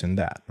this, and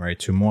that, right?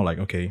 To more like,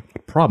 okay,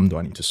 what problem do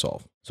I need to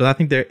solve? So I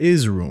think there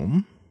is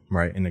room,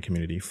 right, in the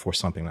community for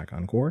something like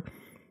Encore.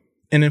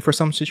 And then for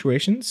some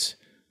situations,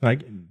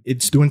 like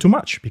it's doing too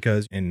much,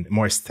 because in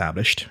more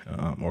established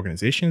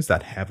organizations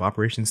that have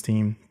operations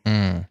team,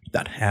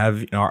 that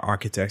have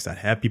architects, that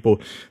have people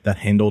that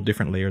handle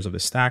different layers of the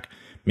stack,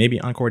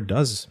 maybe Encore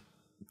does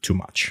too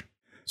much.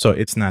 So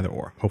it's neither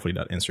or. Hopefully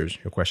that answers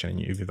your question and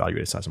you've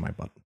evaluated the size of my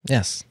butt.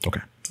 Yes.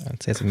 Okay.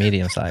 I'd say it's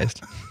medium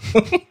sized.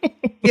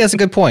 Yeah, it's a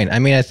good point. I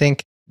mean, I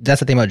think that's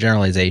the thing about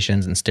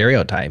generalizations and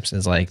stereotypes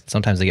is like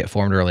sometimes they get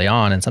formed early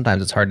on, and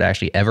sometimes it's hard to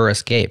actually ever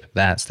escape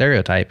that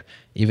stereotype,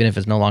 even if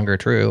it's no longer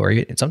true, or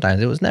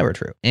sometimes it was never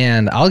true.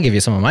 And I'll give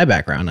you some of my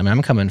background. I mean,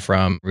 I'm coming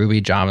from Ruby,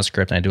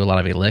 JavaScript, and I do a lot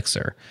of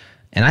Elixir.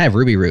 And I have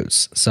Ruby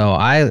roots. So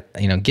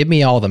give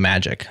me all the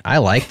magic. I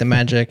like the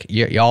magic.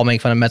 Y'all make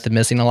fun of method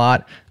missing a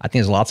lot. I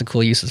think there's lots of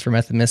cool uses for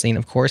method missing.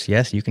 Of course,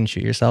 yes, you can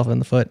shoot yourself in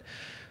the foot.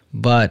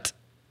 But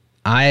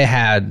I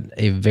had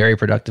a very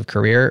productive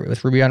career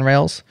with Ruby on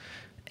Rails.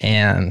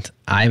 And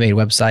I made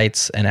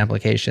websites and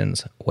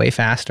applications way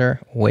faster,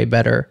 way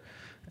better,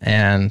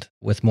 and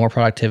with more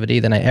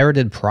productivity than I ever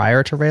did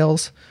prior to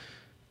Rails.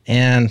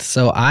 And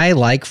so I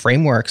like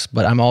frameworks,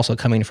 but I'm also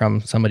coming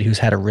from somebody who's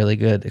had a really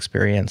good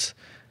experience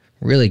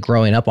really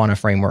growing up on a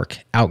framework,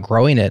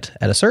 outgrowing it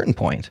at a certain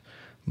point.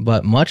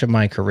 But much of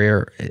my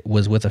career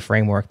was with a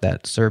framework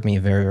that served me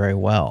very, very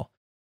well.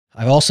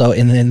 I've also,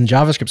 in the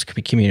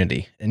JavaScript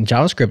community, in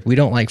JavaScript, we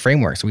don't like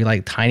frameworks. We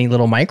like tiny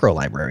little micro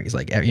libraries,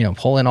 like,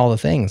 pull in all the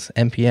things,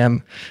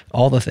 NPM,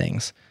 all the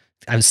things.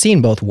 I've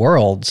seen both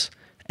worlds,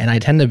 and I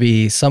tend to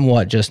be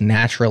somewhat just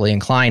naturally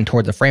inclined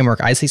toward the framework.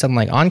 I see something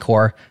like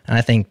Encore, and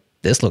I think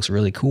this looks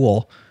really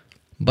cool.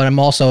 But I'm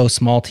also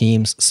small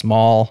teams,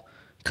 small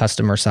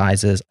customer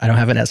sizes. I don't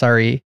have an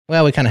SRE.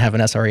 Well, we kind of have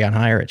an SRE on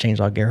hire at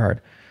Changelog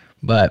Gerhard,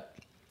 but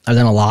I've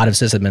done a lot of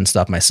sysadmin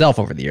stuff myself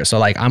over the years. So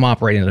like I'm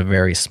operating at a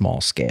very small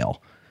scale.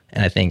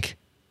 And I think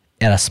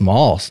at a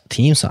small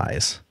team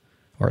size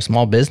or a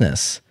small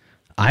business,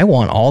 I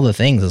want all the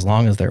things as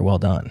long as they're well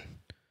done.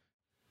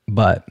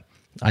 But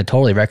I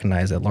totally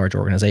recognize that large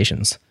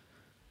organizations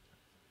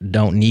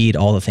don't need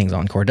all the things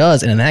Encore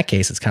does. And in that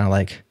case, it's kind of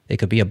like it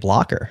could be a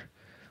blocker.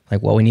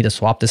 Like, well, we need to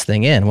swap this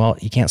thing in. Well,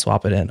 you can't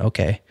swap it in.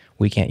 Okay.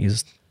 We can't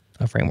use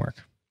a framework.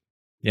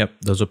 Yep,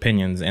 those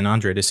opinions. And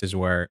Andre, this is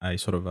where I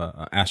sort of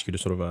ask you to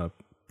sort of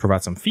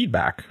provide some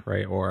feedback,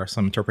 right? Or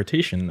some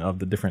interpretation of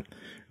the different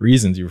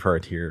reasons you've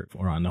heard here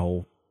around the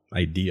whole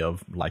idea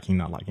of liking,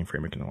 not liking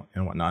framework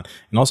and whatnot.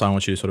 And also, I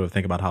want you to sort of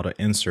think about how to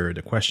answer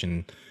the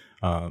question.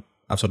 I've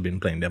sort of been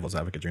playing devil's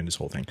advocate during this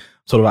whole thing.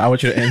 So I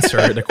want you to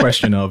answer the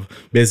question of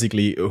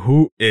basically,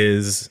 who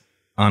is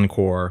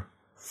Encore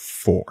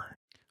for?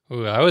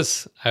 Ooh,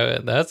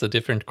 that's a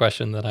different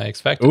question than I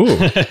expected.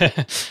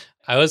 Ooh.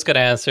 I was going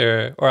to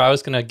answer, or I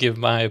was going to give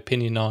my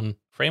opinion on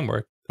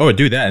framework. Oh,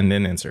 do that and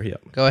then answer. Yeah.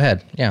 Go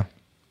ahead. Yeah.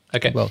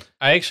 Okay. Well,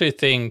 I actually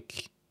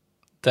think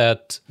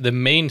that the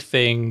main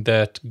thing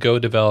that Go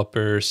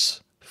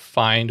developers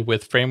find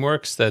with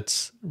frameworks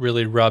that's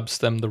really rubs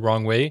them the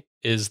wrong way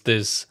is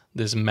this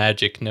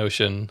magic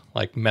notion,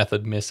 like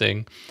method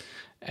missing.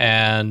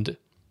 And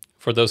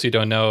for those who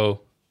don't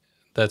know,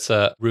 that's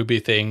a Ruby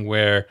thing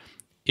where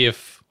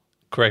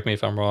correct me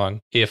if I'm wrong,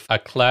 if a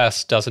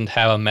class doesn't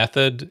have a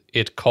method,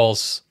 it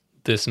calls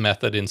this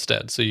method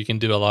instead. So you can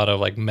do a lot of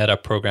like meta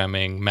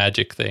programming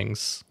magic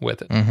things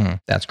with it. Mm-hmm.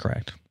 That's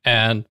correct.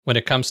 And when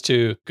it comes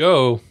to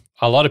Go,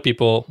 a lot of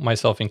people,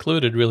 myself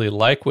included, really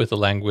like with the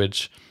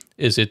language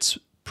is its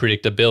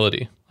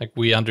predictability. Like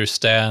we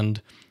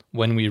understand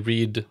when we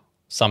read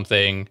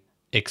something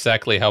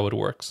exactly how it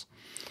works.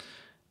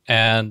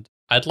 And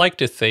I'd like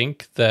to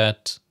think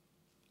that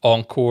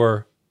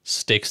Encore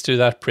sticks to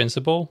that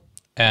principle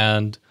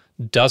and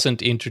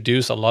doesn't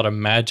introduce a lot of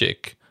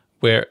magic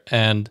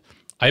and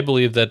I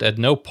believe that at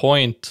no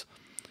point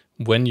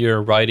when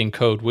you're writing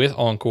code with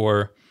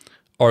Encore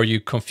are you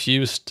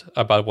confused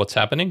about what's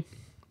happening.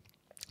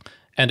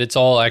 And it's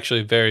all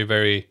actually very,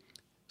 very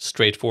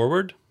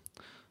straightforward.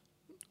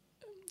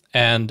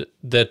 And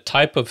the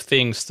type of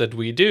things that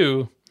we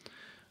do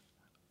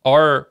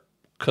are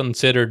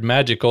considered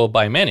magical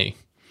by many.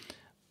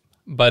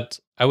 But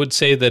I would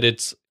say that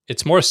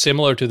it's more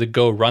similar to the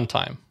Go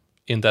runtime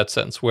in that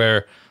sense,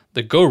 where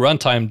the Go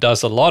runtime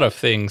does a lot of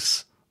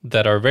things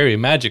that are very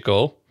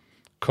magical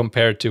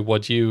compared to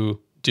what you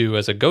do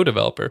as a Go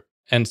developer.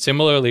 And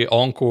similarly,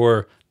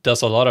 Encore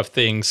does a lot of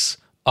things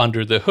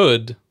under the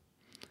hood,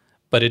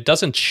 but it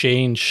doesn't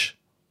change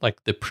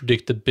like the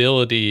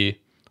predictability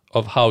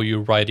of how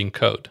you're writing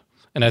code.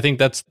 And I think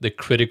that's the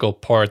critical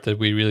part that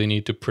we really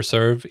need to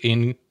preserve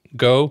in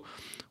Go,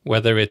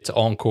 whether it's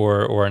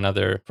Encore or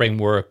another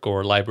framework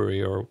or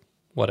library or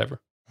whatever.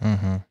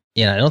 Mm-hmm.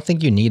 Yeah, I don't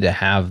think you need to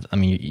have,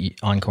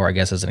 Encore, I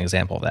guess, is an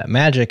example of that.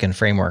 Magic and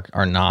framework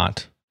are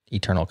not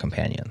eternal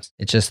companions.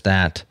 It's just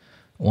that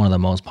one of the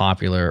most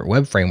popular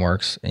web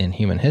frameworks in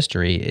human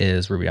history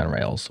is Ruby on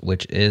Rails,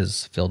 which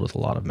is filled with a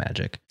lot of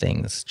magic.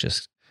 Things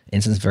just,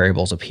 instance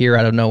variables appear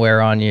out of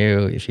nowhere on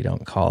you. If you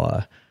don't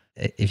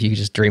if you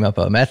just dream up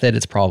a method,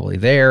 it's probably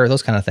there,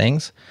 those kind of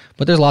things.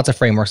 But there's lots of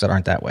frameworks that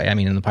aren't that way.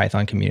 In the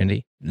Python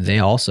community, they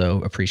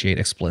also appreciate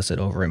explicit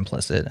over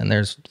implicit. And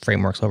there's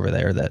frameworks over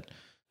there that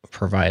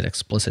provide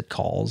explicit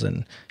calls.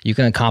 And you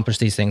can accomplish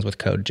these things with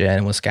code gen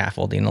and with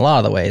scaffolding in a lot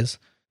of the ways.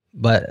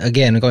 But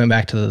again, going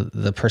back to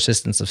the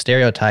persistence of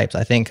stereotypes,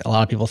 I think a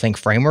lot of people think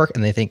framework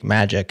and they think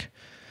magic.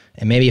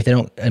 And maybe if they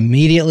don't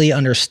immediately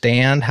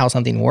understand how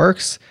something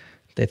works,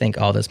 they think,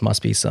 oh, this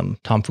must be some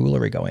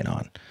tomfoolery going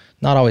on.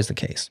 Not always the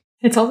case.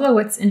 It's also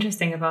what's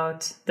interesting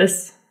about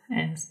this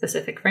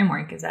specific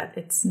framework is that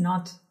it's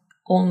not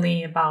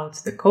only about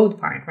the code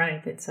part,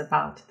 right? It's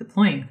about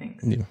deploying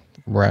things. Yeah,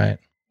 right.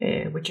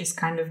 Which is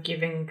kind of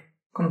giving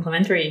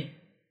complementary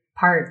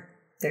part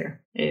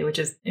there, which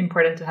is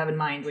important to have in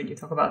mind when you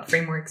talk about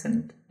frameworks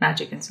and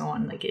magic and so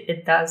on. Like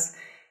it does,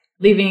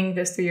 leaving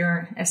this to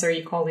your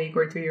SRE colleague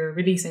or to your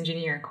release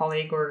engineer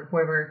colleague or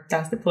whoever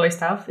does deploy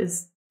stuff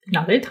is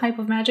another type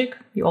of magic.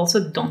 You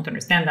also don't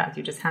understand that.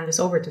 You just hand this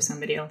over to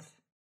somebody else.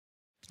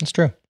 That's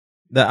true.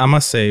 I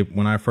must say,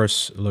 when I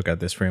first look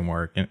at this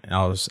framework, and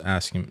I was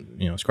asking,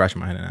 scratching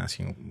my head and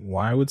asking,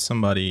 why would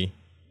somebody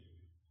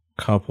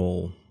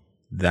couple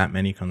that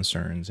many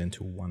concerns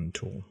into one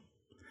tool?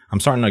 I'm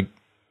starting to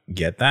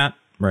get that,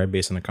 right,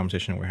 based on the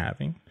conversation we're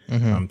having.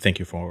 Mm-hmm. Thank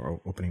you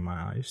for opening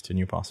my eyes to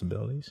new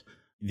possibilities.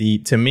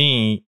 To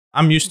me,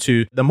 I'm used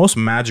to the most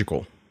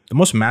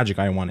magic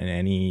I want in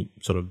any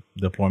sort of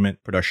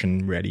deployment,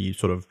 production ready,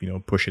 sort of,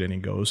 push it and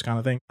it goes kind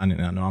of thing.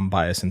 And I know I'm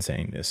biased in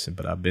saying this,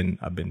 but I've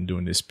been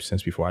doing this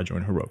since before I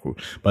joined Heroku.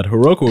 But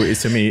Heroku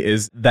is, to me,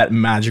 is that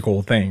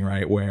magical thing,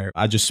 right? Where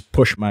I just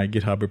push my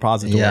GitHub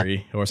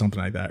repository or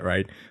something like that,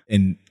 right?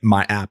 And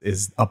my app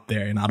is up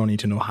there and I don't need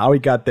to know how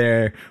it got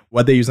there,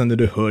 what they use under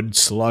the hood,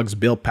 slugs,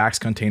 build packs,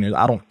 containers.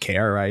 I don't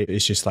care, right?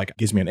 It's just like, it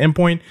gives me an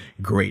endpoint.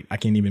 Great. I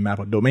can even map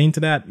a domain to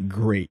that.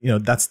 Great.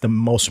 That's the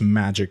most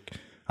magic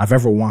I've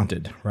ever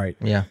wanted, right?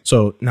 Yeah.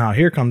 So now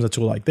here comes a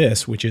tool like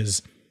this, which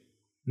is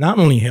not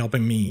only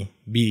helping me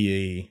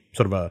be a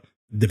sort of a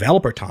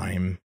developer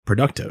time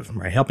productive,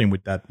 right? Helping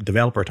with that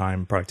developer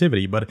time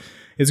productivity, but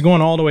it's going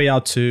all the way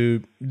out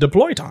to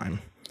deploy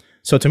time.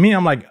 So to me,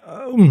 I'm like,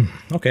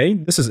 okay,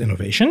 this is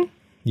innovation.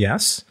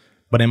 Yes.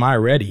 But am I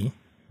ready,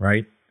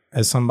 right?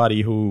 As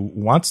somebody who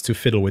wants to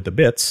fiddle with the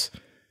bits,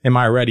 am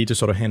I ready to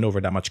sort of hand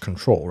over that much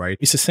control, right?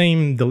 It's the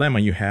same dilemma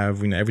you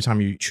have every time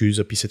you choose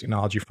a piece of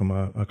technology from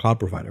a cloud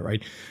provider,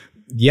 right?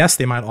 yes,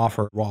 they might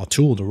offer raw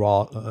tool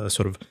to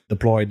sort of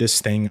deploy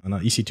this thing on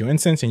an EC2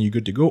 instance and you're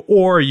good to go,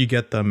 or you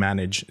get the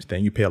managed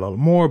thing. You pay a little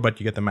more, but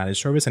you get the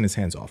managed service and it's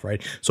hands off,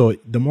 right? So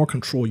the more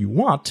control you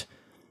want,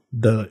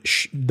 the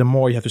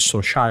more you have to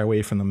sort of shy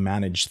away from the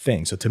managed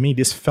thing. So to me,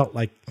 this felt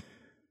like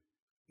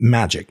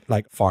magic,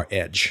 like far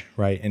edge,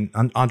 right?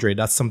 And Andre,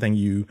 that's something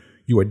you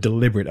are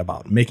deliberate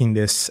about, making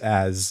this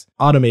as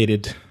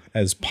automated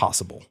as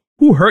possible.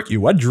 Who hurt you?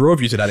 What drove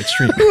you to that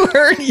extreme? Who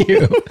hurt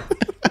you?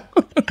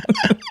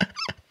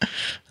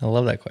 I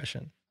love that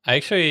question.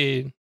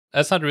 Actually,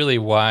 that's not really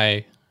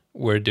why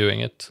we're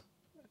doing it.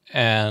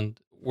 And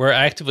we're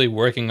actively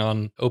working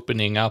on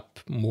opening up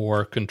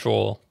more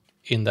control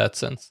in that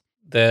sense.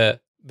 The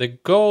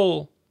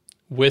goal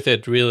with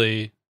it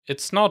really,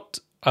 it's not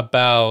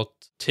about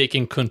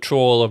taking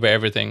control over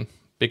everything,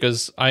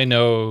 because I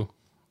know,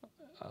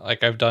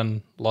 like, I've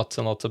done lots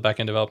and lots of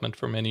backend development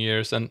for many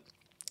years, and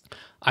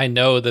I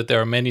know that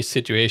there are many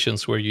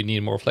situations where you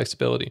need more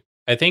flexibility.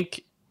 I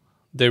think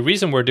the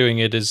reason we're doing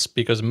it is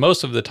because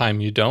most of the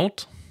time you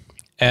don't,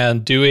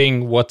 and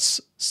doing what's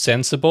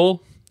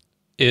sensible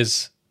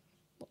is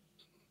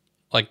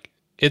like,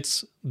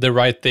 it's the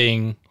right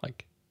thing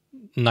like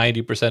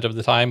 90% of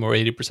the time or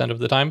 80% of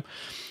the time.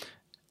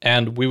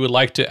 And we would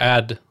like to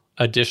add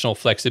additional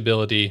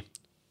flexibility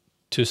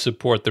to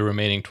support the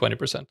remaining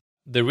 20%.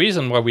 The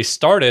reason why we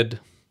started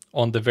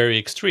on the very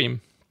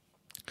extreme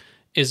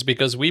is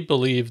because we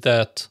believe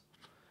that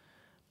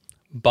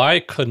by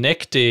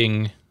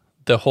connecting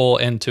the whole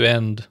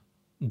end-to-end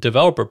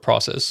developer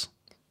process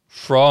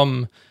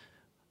from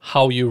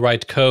how you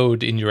write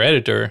code in your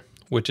editor,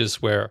 which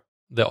is where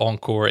the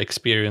Encore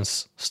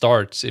experience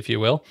starts, if you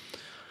will,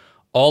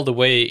 all the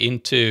way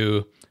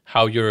into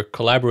how you're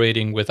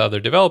collaborating with other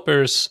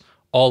developers,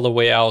 all the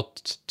way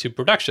out to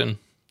production,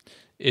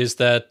 is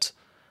that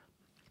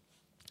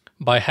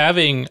by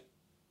having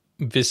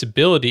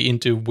visibility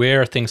into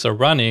where things are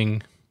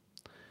running,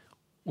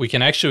 we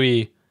can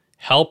actually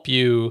help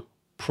you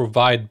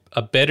provide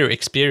a better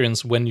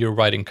experience when you're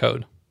writing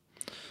code.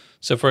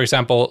 So for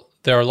example,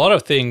 there are a lot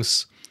of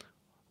things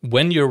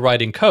when you're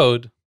writing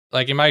code,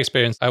 like in my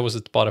experience, I was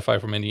at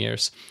Spotify for many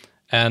years,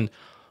 and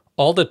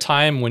all the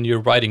time when you're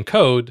writing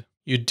code,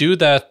 you do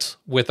that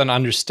with an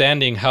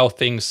understanding how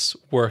things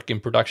work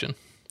in production.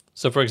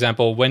 So for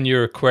example, when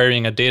you're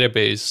querying a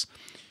database,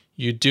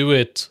 you do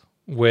it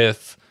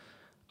with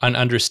an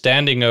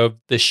understanding of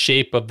the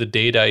shape of the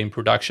data in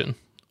production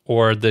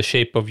or the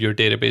shape of your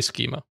database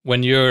schema.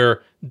 When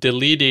you're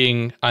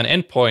deleting an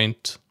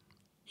endpoint,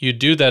 you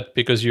do that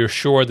because you're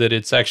sure that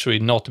it's actually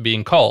not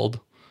being called.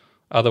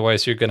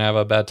 Otherwise, you're going to have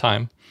a bad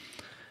time.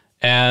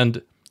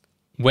 And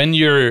when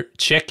you're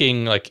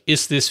checking, like,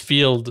 is this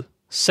field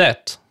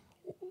set?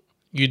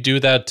 You do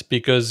that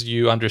because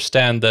you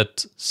understand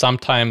that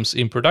sometimes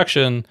in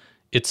production,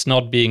 it's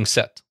not being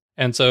set.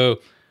 And so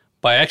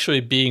by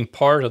actually being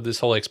part of this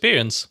whole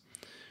experience,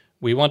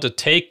 we want to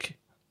take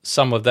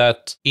some of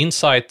that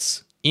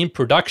insights in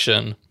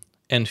production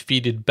and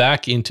feed it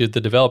back into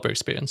the developer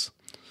experience.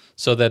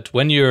 So that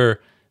when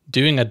you're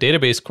doing a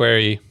database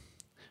query,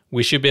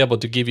 we should be able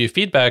to give you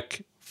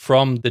feedback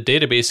from the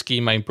database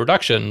schema in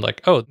production,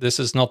 like, oh, this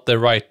is not the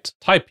right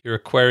type. You're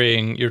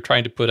querying, you're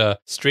trying to put a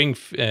string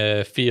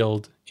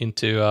field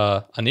into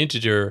an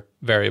integer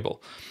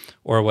variable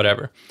or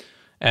whatever.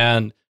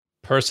 And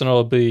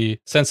personally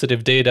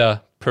sensitive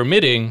data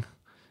permitting,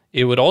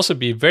 it would also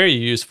be very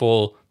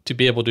useful to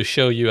be able to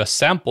show you a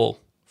sample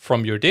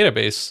from your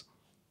database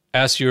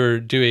as you're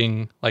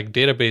doing like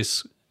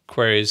database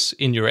queries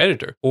in your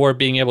editor, or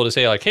being able to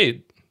say like,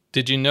 hey,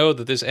 did you know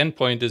that this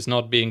endpoint is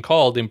not being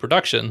called in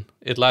production?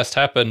 It last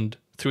happened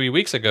 3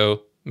 weeks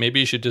ago. Maybe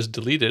you should just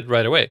delete it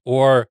right away.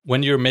 Or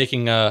when you're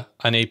making an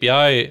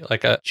API,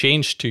 like a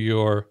change to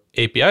your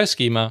API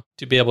schema,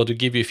 to be able to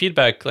give you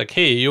feedback like,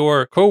 hey,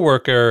 your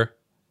coworker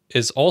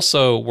is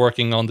also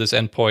working on this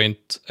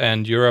endpoint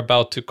and you're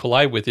about to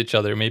collide with each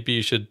other. Maybe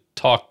you should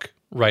talk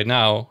right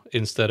now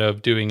instead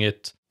of doing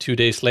it 2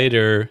 days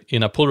later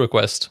in a pull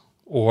request.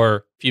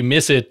 Or if you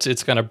miss it,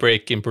 it's going to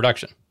break in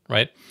production,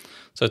 right?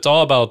 So it's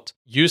all about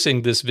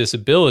using this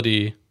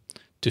visibility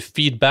to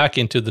feed back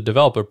into the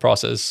developer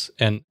process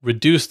and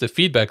reduce the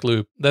feedback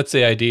loop. That's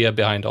the idea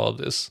behind all of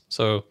this.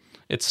 So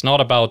it's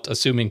not about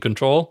assuming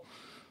control,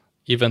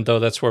 even though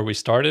that's where we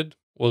started.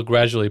 We'll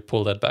gradually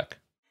pull that back.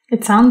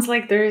 It sounds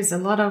like there is a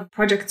lot of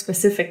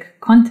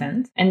project-specific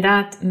content, and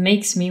that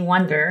makes me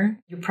wonder,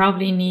 you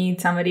probably need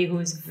somebody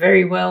who's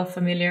very well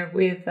familiar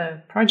with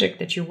a project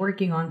that you're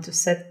working on to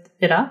set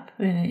it up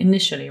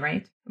initially,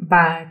 right?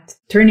 But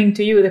turning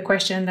to you, the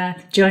question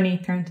that Johnny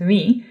turned to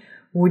me,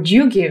 would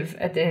you give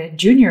a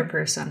junior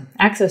person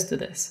access to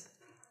this?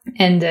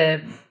 And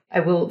I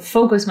will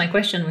focus my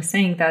question with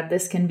saying that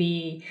this can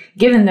be,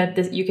 given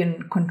that you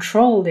can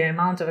control the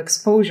amount of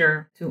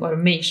exposure to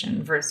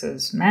automation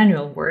versus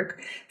manual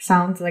work,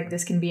 sounds like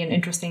this can be an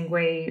interesting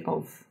way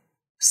of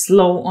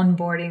slow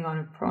onboarding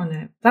on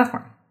a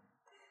platform.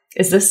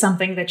 Is this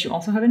something that you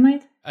also have in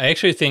mind? I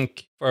actually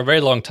think for a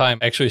very long time,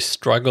 I actually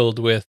struggled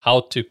with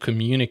how to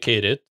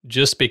communicate it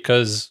just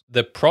because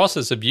the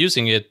process of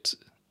using it,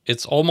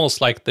 it's almost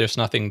like there's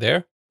nothing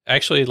there.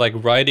 Actually, like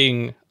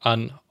writing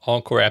an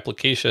Encore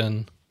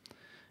application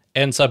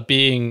ends up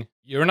being,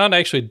 you're not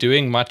actually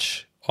doing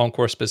much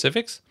Encore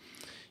specifics.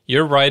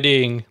 You're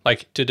writing,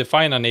 like to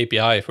define an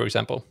API, for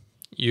example,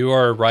 you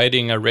are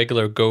writing a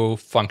regular Go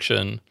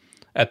function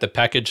at the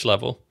package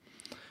level.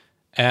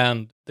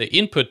 And the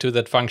input to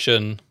that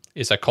function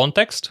is a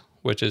context,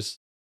 which is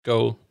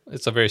Go.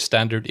 It's a very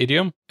standard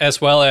idiom,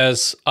 as well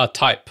as a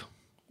type,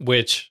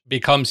 which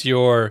becomes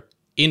your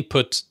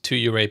input to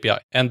your API.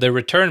 And the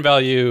return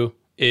value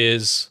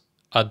is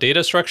a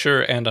data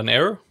structure and an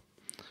error.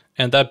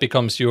 And that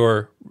becomes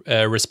your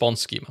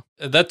response schema.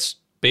 That's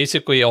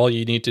basically all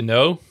you need to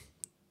know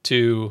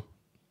to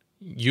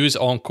use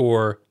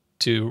Encore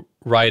to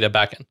write a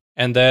backend.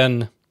 And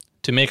then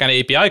to make an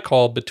API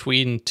call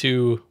between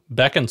two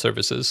backend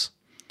services,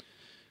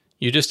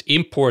 you just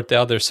import the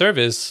other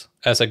service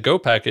as a Go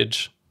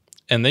package,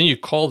 and then you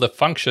call the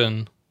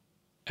function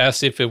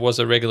as if it was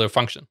a regular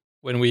function.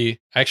 When we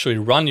actually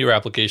run your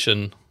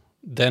application,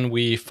 then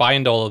we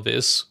find all of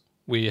this.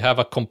 We have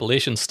a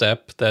compilation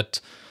step that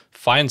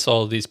finds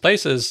all of these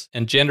places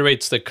and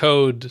generates the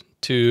code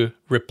to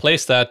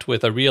replace that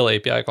with a real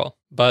API call.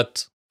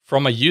 But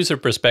from a user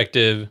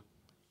perspective,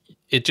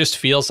 it just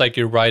feels like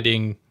you're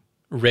writing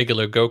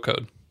regular Go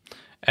code.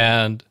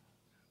 And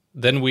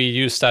then we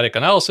use static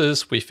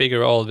analysis, we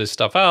figure all of this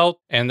stuff out,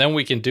 and then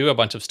we can do a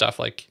bunch of stuff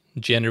like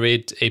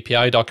generate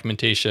API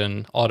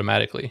documentation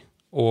automatically,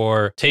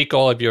 or take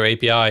all of your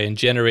API and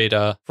generate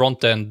a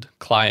front-end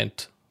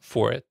client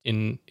for it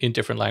in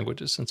different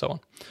languages and so on.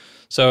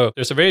 So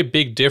there's a very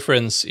big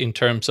difference in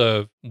terms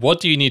of what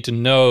do you need to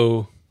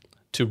know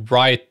to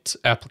write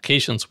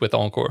applications with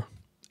Encore?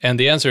 And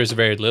the answer is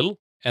very little.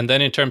 And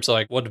then in terms of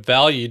like what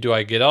value do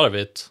I get out of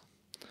it?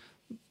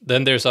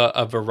 Then there's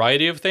a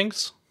variety of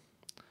things.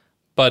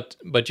 But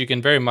you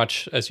can very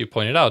much, as you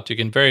pointed out, you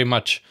can very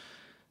much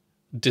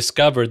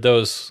discover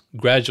those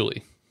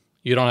gradually.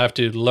 You don't have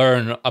to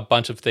learn a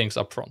bunch of things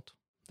up front.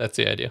 That's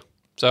the idea.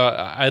 So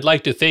I'd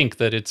like to think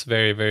that it's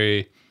very,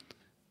 very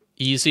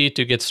easy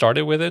to get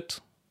started with it,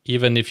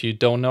 even if you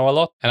don't know a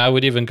lot. And I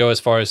would even go as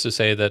far as to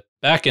say that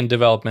backend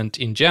development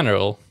in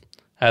general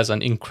has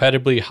an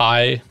incredibly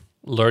high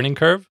learning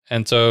curve.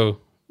 And so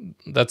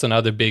that's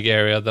another big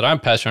area that I'm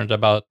passionate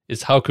about,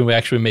 is how can we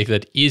actually make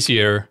that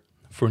easier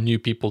for new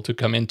people to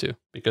come into,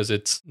 because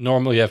it's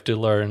normally you have to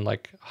learn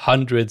like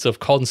hundreds of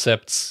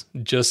concepts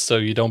just so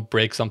you don't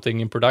break something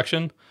in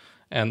production.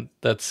 And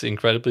that's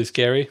incredibly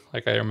scary.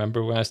 Like I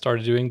remember when I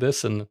started doing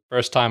this, and the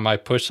first time I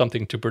pushed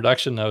something to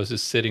production, I was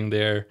just sitting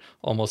there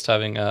almost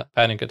having a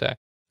panic attack.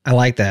 I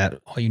like that.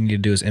 All you need to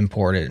do is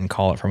import it and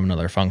call it from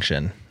another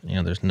function. You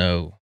know, there's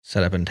no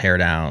setup and tear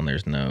down.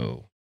 There's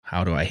no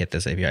how do I hit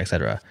this API,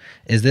 etc.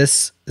 It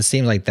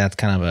seems like that's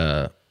kind of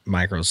a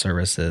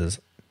microservices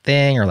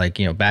thing, or like,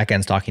 you know,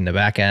 backends talking to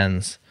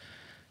backends.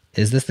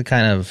 Is this the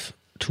kind of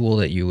tool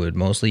that you would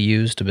mostly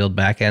use to build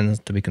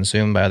backends to be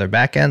consumed by other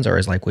backends? Or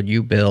is like, would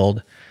you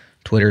build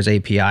Twitter's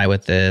API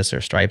with this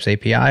or Stripe's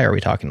API? Or are we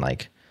talking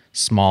like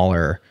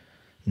smaller,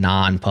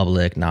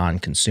 non-public,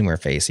 non-consumer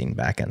facing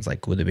backends?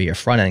 Like, would it be a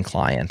front-end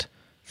client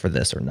for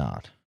this or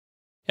not?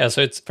 Yeah,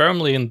 so it's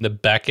firmly in the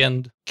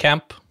backend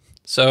camp.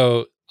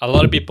 So a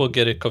lot of people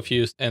get it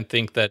confused and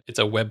think that it's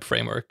a web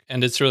framework,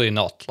 and it's really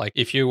not. Like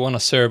if you want to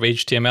serve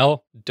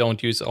HTML,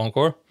 don't use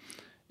Encore.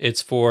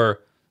 It's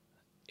for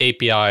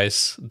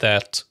APIs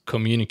that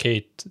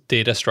communicate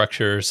data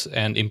structures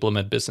and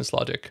implement business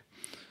logic.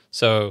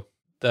 So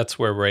that's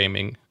where we're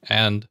aiming.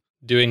 And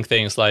doing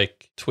things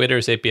like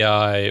Twitter's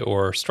API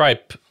or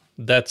Stripe,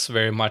 that's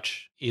very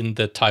much in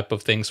the type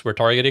of things we're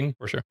targeting,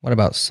 for sure. What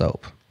about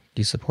SOAP? Do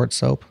you support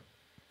SOAP?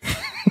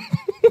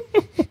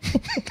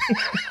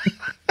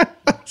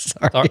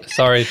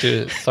 Sorry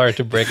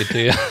to break it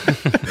to you.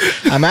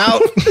 I'm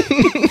out.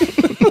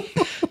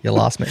 You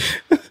lost me.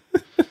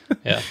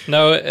 Yeah.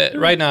 No,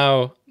 right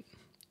now,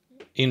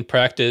 in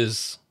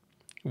practice,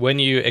 when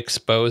you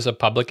expose a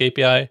public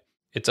API,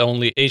 it's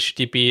only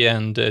HTTP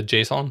and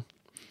JSON.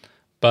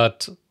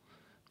 But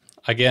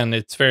again,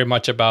 it's very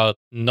much about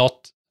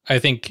not, I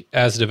think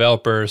as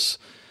developers,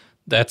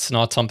 that's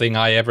not something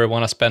I ever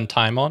want to spend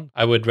time on.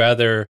 I would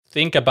rather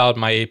think about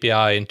my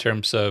API in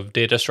terms of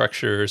data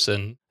structures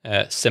and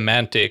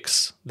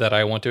semantics that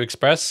I want to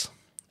express.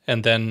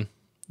 And then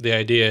the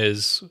idea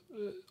is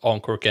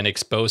Encore can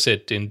expose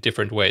it in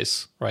different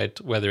ways, right?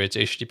 Whether it's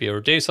HTTP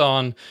or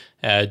JSON,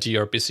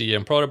 gRPC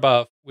and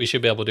protobuf, we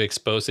should be able to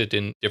expose it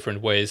in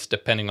different ways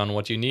depending on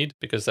what you need,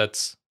 because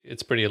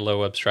it's pretty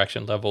low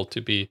abstraction level to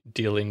be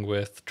dealing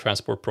with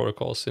transport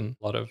protocols in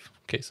a lot of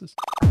cases.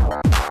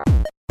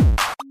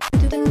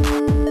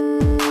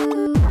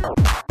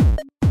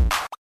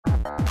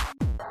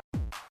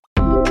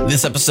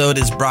 This episode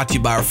is brought to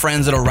you by our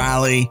friends at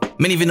O'Reilly.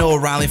 Many of you know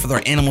O'Reilly for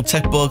their animal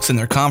tech books and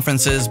their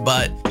conferences,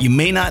 but you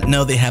may not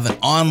know they have an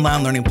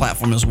online learning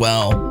platform as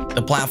well.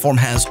 The platform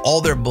has all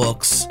their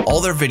books,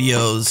 all their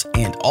videos,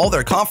 and all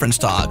their conference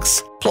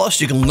talks. Plus,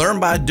 you can learn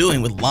by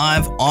doing with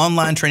live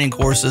online training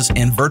courses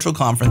and virtual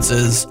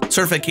conferences,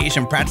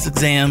 certification practice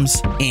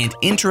exams, and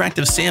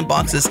interactive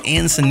sandboxes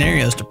and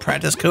scenarios to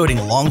practice coding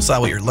alongside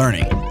what you're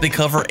learning. They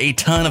cover a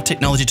ton of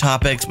technology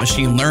topics: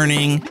 machine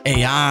learning,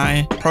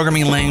 AI,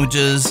 programming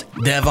languages,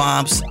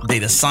 DevOps,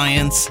 data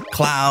science,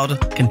 cloud,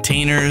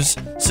 containers,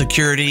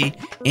 security,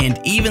 and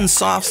even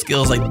soft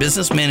skills like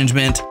business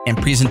management and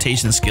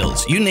presentation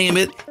skills. You name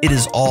it, it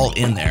is all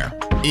in there.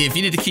 If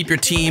you need to keep your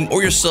team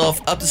or yourself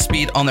up to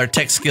speed on their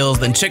tech skills,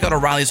 then check out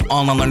O'Reilly's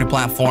online learning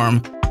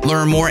platform.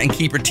 Learn more and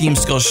keep your team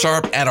skills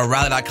sharp at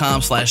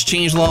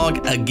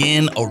O'Reilly.com/changelog.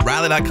 Again,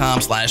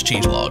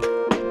 O'Reilly.com/changelog.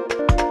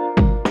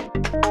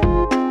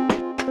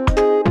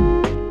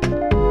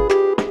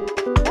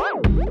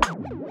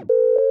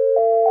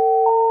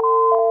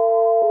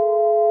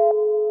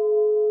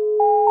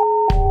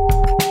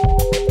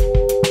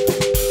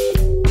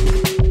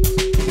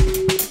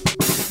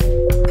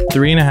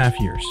 Three and a half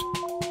years.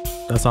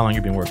 That's how long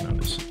you've been working on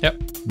this. Yep.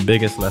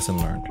 Biggest lesson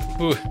learned.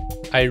 Ooh,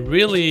 I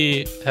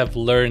really have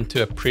learned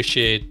to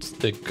appreciate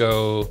the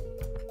Go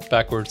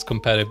backwards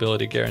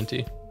compatibility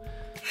guarantee.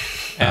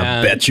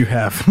 I bet you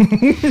have.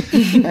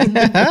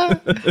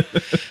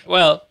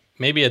 Well,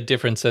 maybe a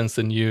different sense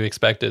than you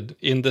expected,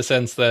 in the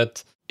sense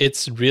that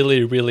it's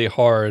really, really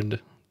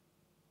hard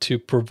to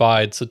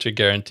provide such a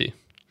guarantee.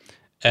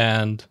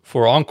 And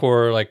for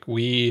Encore, like,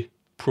 we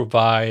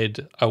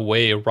provide a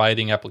way of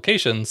writing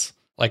applications.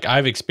 Like,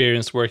 I've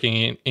experienced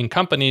working in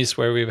companies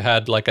where we've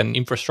had like an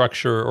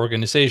infrastructure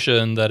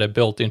organization that had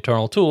built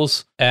internal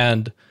tools,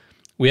 and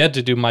we had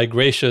to do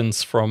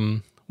migrations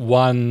from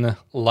one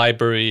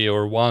library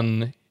or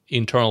one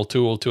internal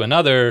tool to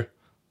another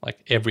like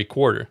every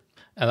quarter.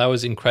 And that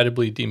was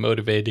incredibly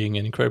demotivating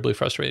and incredibly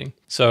frustrating.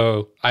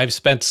 So I've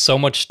spent so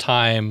much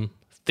time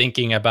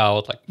thinking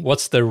about like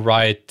what's the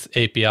right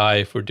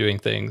API for doing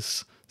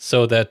things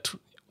so that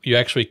you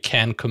actually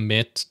can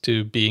commit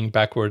to being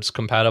backwards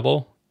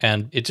compatible.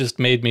 And it just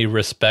made me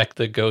respect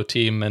the Go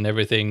team and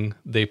everything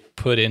they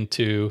put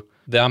into,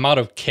 the amount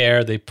of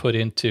care they put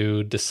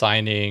into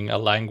designing a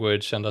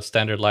language and a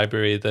standard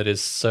library that is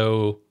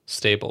so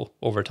stable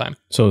over time.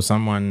 So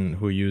someone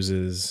who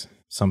uses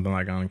something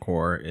like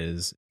Encore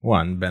is,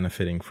 one,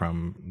 benefiting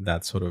from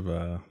that sort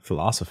of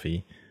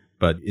philosophy.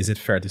 But is it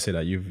fair to say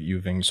that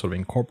you've sort of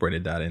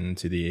incorporated that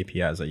into the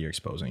APIs that you're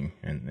exposing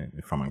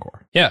from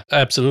Encore? Yeah,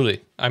 absolutely.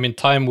 I mean,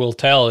 time will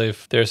tell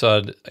if there's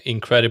an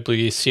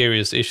incredibly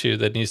serious issue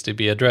that needs to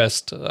be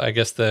addressed. I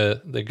guess the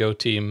Go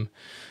team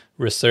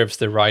reserves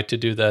the right to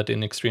do that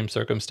in extreme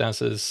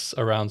circumstances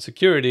around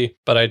security,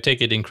 but I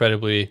take it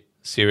incredibly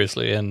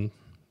seriously. And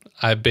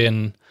I've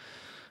been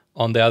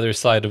on the other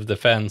side of the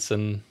fence,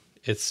 and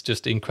it's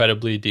just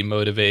incredibly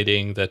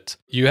demotivating that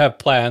you have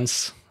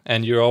plans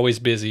and you're always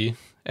busy,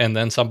 and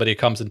then somebody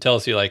comes and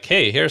tells you like,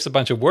 hey, here's a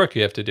bunch of work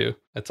you have to do.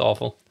 It's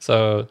awful.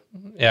 So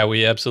yeah,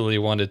 we absolutely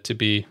want it to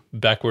be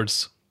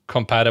backwards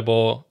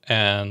compatible.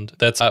 And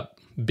that's a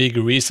big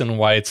reason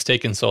why it's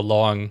taken so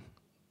long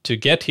to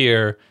get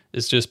here,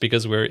 is just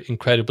because we're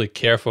incredibly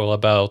careful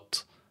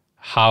about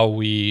how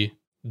we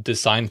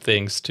design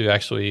things to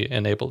actually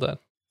enable that.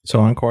 So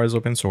Encore is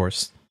open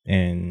source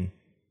and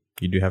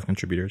you do have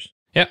contributors.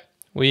 Yeah,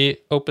 we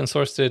open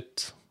sourced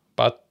it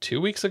about 2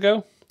 weeks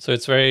ago. So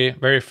it's very,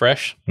 very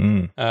fresh.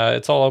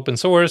 It's all open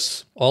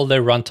source, all the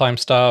runtime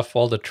stuff,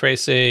 all the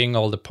tracing,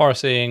 all the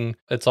parsing,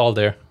 it's all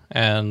there.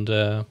 And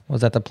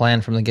was that the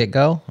plan from the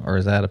get-go, or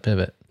is that a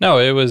pivot? No,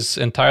 it was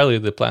entirely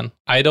the plan.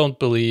 I don't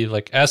believe,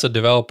 like, as a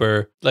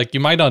developer, like, you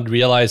might not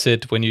realize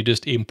it when you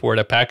just import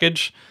a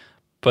package,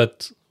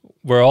 but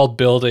we're all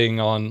building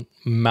on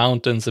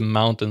mountains and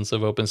mountains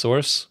of open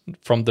source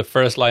from the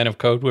first line of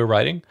code we're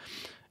writing.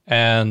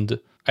 And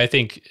I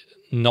think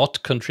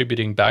not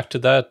contributing back to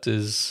that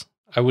is,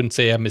 I wouldn't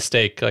say a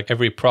mistake. Like,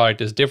 every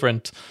product is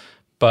different,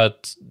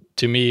 but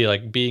to me,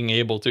 like, being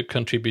able to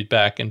contribute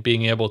back and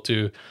being able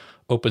to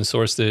open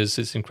source this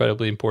is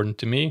incredibly important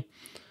to me.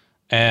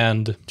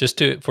 And just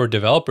for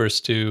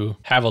developers to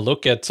have a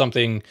look at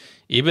something,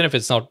 even if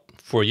it's not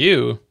for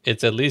you,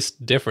 it's at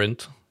least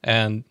different.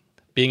 And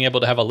being able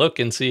to have a look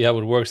and see how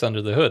it works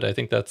under the hood, I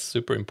think that's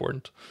super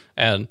important.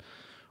 And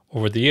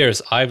over the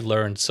years, I've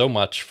learned so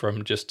much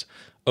from just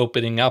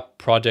opening up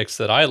projects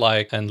that I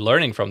like and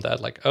learning from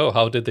that. Like, oh,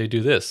 how did they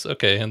do this?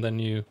 Okay, and then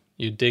you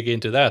dig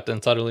into that,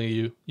 and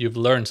suddenly you've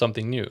learned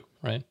something new,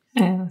 right?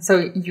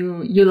 So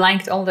you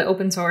liked all the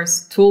open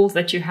source tools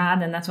that you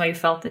had, and that's why you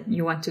felt that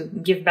you want to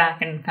give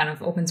back and kind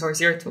of open source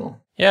your tool.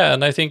 Yeah,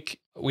 and I think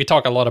we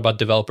talk a lot about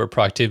developer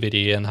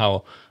productivity and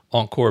how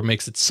Encore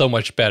makes it so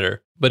much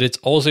better. But it's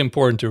also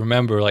important to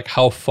remember like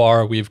how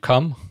far we've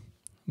come,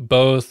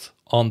 both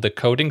on the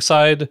coding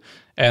side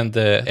and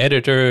the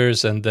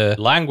editors and the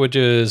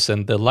languages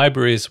and the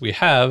libraries we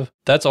have.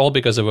 That's all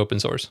because of open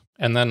source.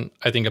 And then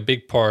I think a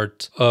big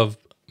part of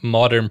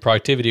modern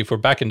productivity for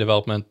backend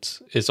development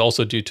is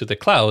also due to the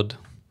cloud.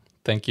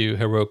 Thank you,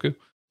 Heroku.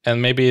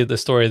 And maybe the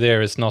story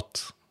there is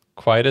not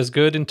quite as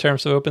good in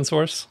terms of open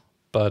source,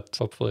 but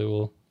hopefully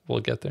we'll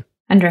get there.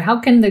 André, how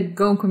can the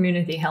Go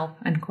community help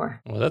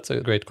Encore? Well, that's a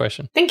great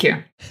question. Thank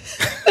you.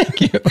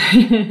 Thank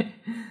you.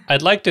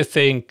 I'd like to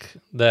think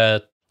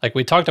that, like,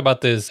 we talked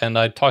about this, and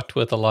I talked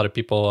with a lot of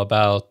people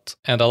about,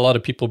 and a lot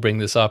of people bring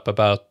this up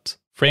about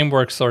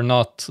frameworks are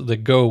not the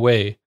Go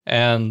way.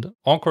 And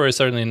Encore is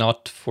certainly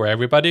not for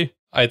everybody.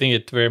 I think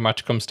it very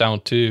much comes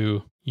down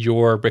to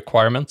your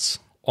requirements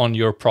on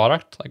your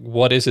product. Like,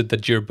 what is it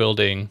that you're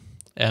building?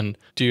 And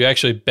do you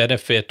actually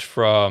benefit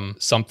from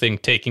something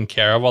taking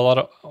care of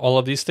all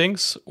of these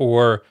things?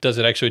 Or does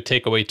it actually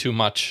take away too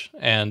much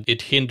and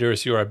it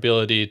hinders your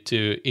ability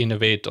to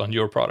innovate on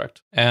your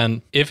product?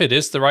 And if it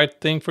is the right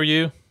thing for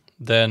you,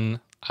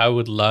 then I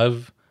would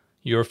love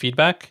your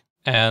feedback.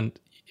 And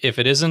if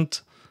it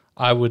isn't,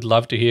 I would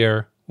love to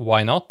hear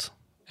why not.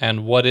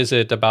 And what is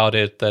it about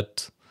it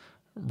that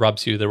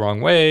rubs you the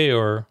wrong way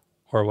or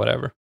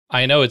whatever.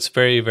 I know it's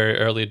very, very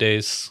early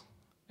days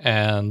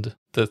and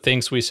the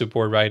things we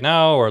support right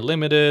now are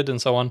limited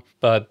and so on.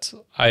 But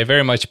I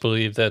very much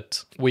believe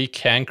that we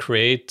can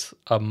create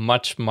a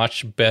much,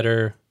 much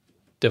better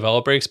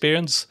developer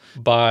experience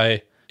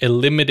by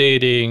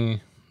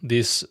eliminating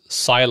these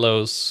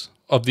silos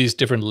of these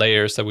different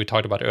layers that we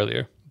talked about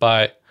earlier,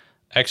 by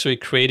actually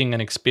creating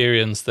an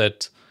experience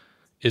that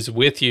is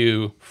with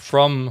you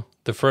from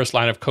the first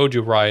line of code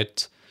you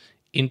write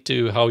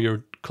into how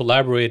you're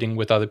collaborating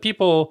with other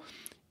people,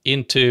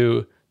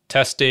 into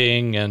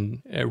testing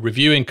and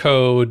reviewing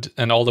code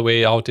and all the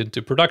way out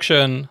into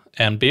production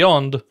and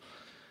beyond.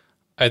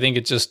 I think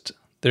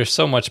there's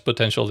so much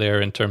potential there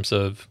in terms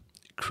of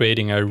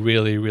creating a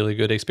really, really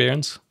good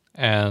experience.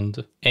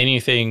 And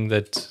anything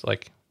that,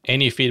 like,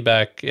 any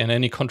feedback and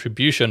any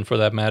contribution for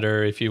that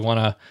matter, if you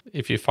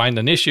find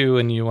an issue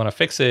and you want to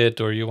fix it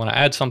or you want to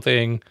add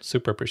something,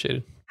 super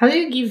appreciated. How do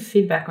you give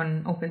feedback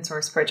on open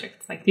source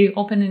projects? Like, do you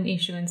open an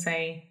issue and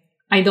say,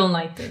 I don't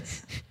like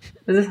this?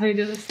 Is this how you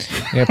do this?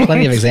 There are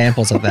plenty of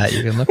examples of that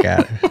you can look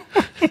at.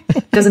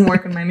 Doesn't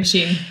work on my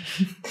machine.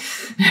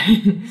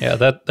 Yeah,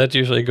 that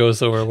usually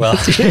goes over well.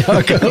 That's usually how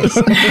it goes.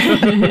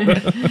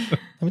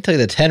 Let me tell you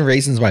the 10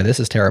 reasons why this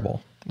is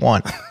terrible.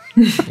 1,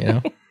 you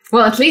know?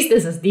 Well, at least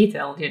this is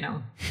detailed, you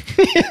know.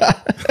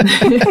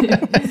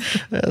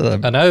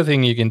 Another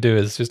thing you can do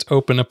is just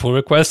open a pull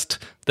request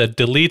that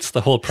deletes the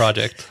whole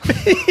project.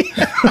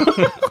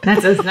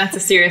 That's a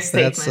serious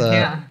statement,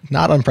 yeah.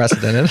 Not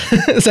unprecedented.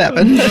 It's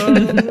happened.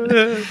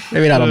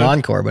 Maybe not on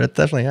Encore, but it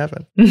definitely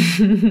happened.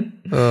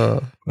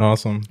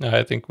 Awesome.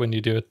 I think when you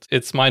do it,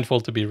 it's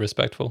mindful to be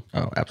respectful.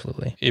 Oh,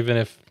 absolutely. Even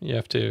if you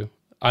have to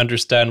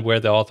understand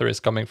where the author is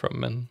coming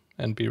from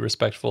and be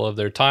respectful of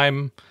their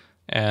time,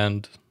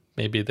 and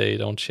maybe they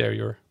don't share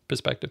your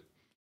perspective.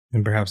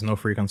 And perhaps no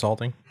free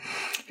consulting.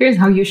 Here's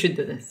how you should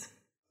do this.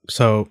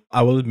 So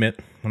I will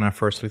admit, when I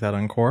first looked at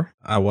Encore,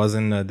 I was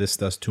in this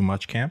does too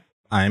much camp.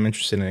 I am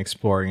interested in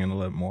exploring it a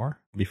little more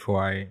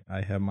before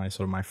I have my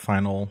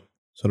final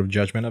sort of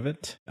judgment of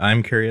it.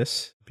 I'm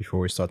curious, before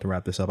we start to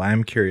wrap this up, I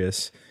am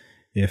curious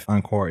if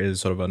Encore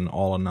is sort of an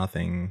all or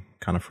nothing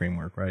kind of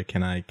framework, right?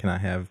 Can I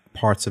have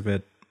parts of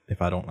it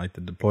if I don't like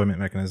the deployment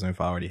mechanism?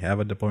 If I already have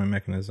a deployment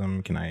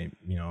mechanism, can I,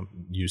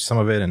 use some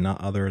of it and not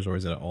others, or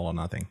is it all or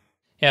nothing?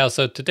 Yeah,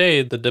 so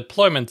today the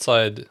deployment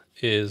side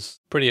is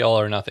pretty all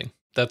or nothing.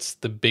 That's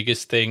the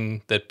biggest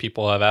thing that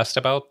people have asked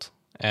about,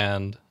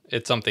 and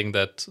it's something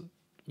that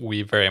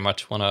we very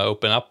much want to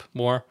open up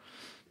more,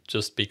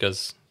 just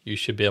because you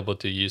should be able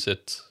to use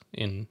it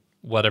in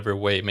whatever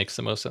way makes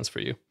the most sense for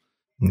you.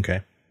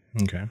 Okay.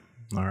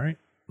 All right.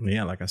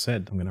 Yeah, like I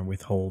said, I'm going to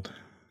withhold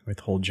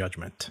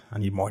judgment. I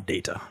need more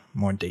data.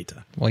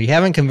 Well, you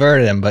haven't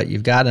converted him, but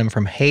you've got him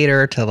from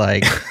hater to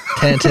like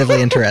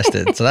tentatively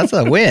interested. So that's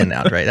a win,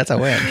 Andre. That's a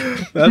win.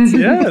 That's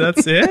I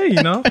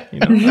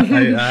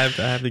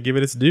have to give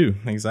it its due.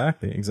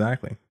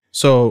 Exactly.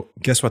 So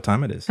guess what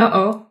time it is?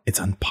 Uh-oh. It's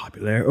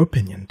unpopular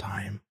opinion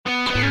time. I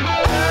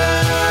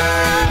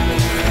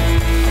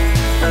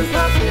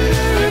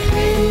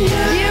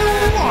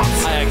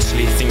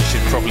actually think you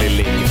should probably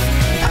leave.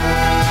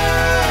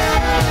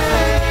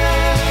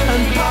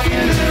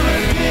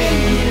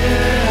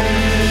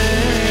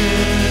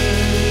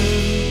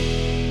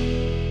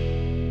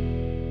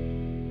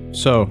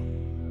 So,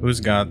 who's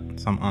got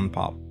some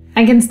unpop?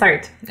 I can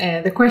start.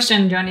 The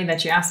question, Johnny,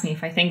 that you asked me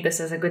if I think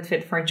this is a good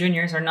fit for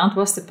juniors or not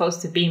was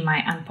supposed to be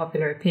my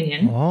unpopular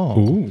opinion.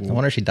 Oh, I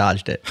wonder if she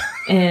dodged it.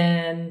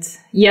 And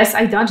yes,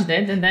 I dodged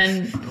it. And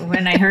then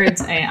when I heard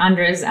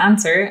Andre's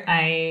answer,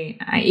 I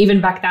even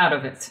backed out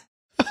of it.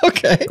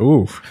 Okay.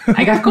 Ooh.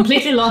 I got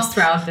completely lost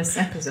throughout this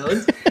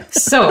episode.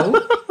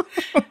 So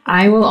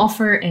I will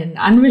offer an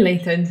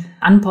unrelated,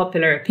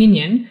 unpopular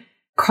opinion.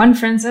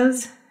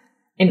 Conferences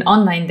in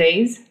online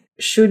days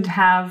should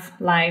have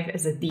live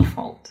as a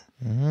default.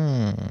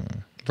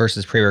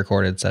 Versus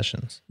pre-recorded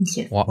sessions.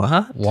 Yes.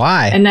 What?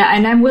 Why? And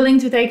I'm willing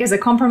to take as a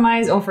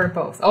compromise over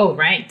both. Oh,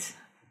 right.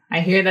 I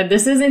hear that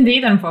this is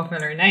indeed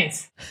unpopular.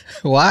 Nice.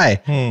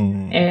 Why?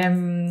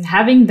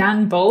 Having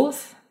done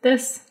both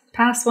this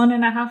past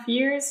 1.5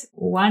 years,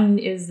 one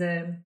is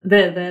the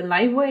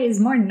live way is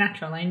more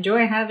natural. I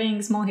enjoy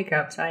having small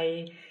hiccups.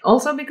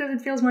 Also because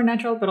it feels more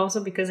natural, but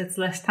also because it's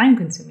less time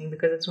consuming,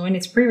 because it's when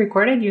it's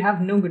pre-recorded, you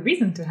have no good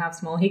reason to have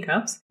small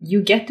hiccups.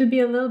 You get to be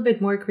a little bit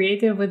more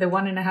creative with the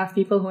 1.5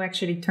 people who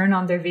actually turn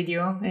on their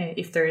video,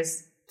 if there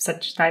is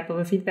such type of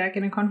a feedback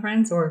in a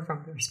conference or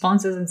from the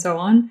responses and so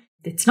on.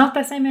 It's not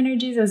the same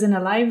energies as in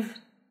a live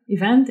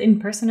event,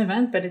 in-person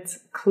event, but it's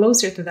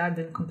closer to that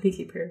than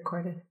completely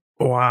pre-recorded.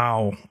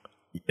 Wow.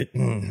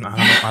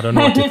 I don't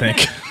know what to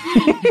think.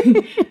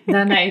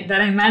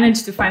 That I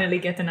managed to finally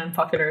get an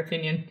unpopular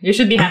opinion. You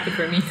should be happy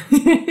for me.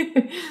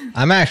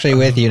 I'm actually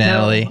with you,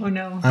 Natalie. Oh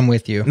no. I'm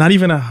with you. Not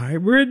even a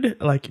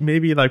hybrid? Like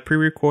maybe like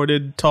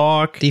pre-recorded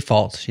talk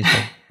Default, she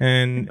said.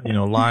 and,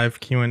 live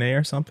Q&A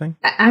or something?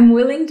 I'm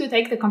willing to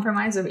take the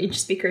compromise of each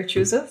speaker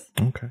chooses.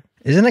 Okay.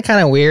 Isn't it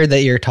kind of weird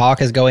that your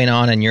talk is going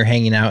on and you're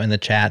hanging out in the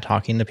chat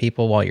talking to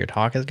people while your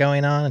talk is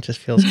going on? It just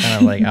feels kind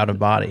of like out of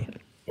body.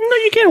 No,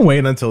 you can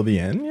wait until the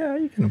end. Yeah,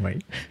 you can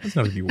wait. It's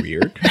not to be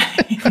weird.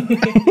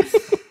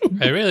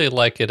 I really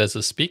like it as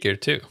a speaker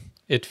too.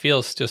 It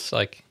feels just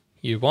like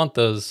you want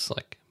those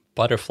like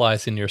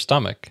butterflies in your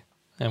stomach.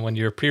 And when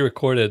you're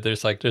pre-recorded,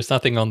 there's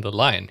nothing on the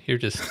line. You're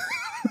just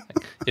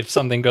like, if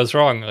something goes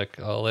wrong, like,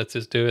 oh, let's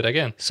just do it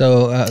again.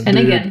 So And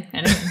again.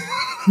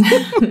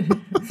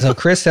 So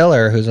Chris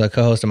Hiller, who's a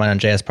co-host of mine on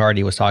JS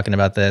Party, was talking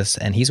about this,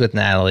 and he's with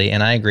Natalie,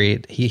 and I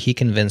agree. He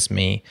convinced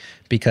me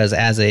because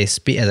as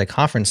a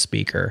conference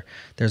speaker,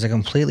 there's a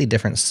completely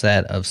different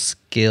set of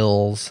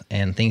skills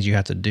and things you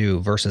have to do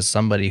versus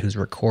somebody who's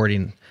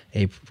recording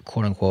a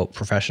quote unquote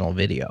professional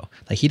video.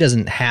 Like he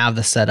doesn't have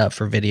the setup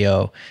for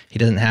video. He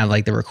doesn't have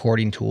like the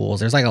recording tools.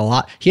 There's like a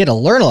lot. He had to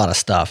learn a lot of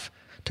stuff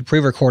to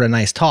pre-record a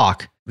nice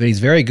talk. But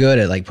he's very good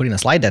at like putting a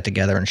slide deck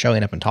together and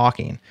showing up and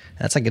talking. And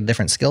that's like a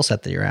different skill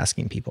set that you're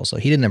asking people. So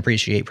he didn't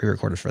appreciate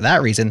pre-recorded for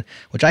that reason,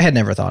 which I had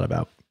never thought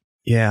about.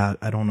 Yeah,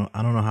 I don't know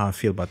how I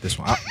feel about this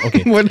one.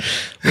 Okay. We're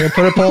gonna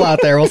put a poll out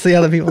there. We'll see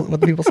what the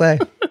people say.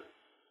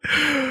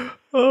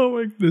 Oh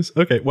my goodness.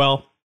 Okay,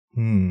 well,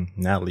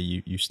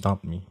 Natalie, you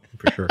stumped me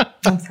for sure.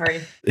 I'm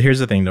sorry. Here's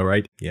the thing, though,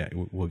 right? Yeah,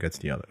 we'll get to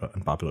the other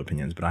unpopular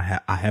opinions, but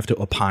I have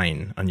to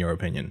opine on your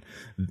opinion.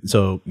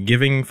 So,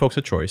 giving folks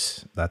a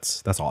choice,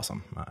 that's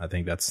awesome. I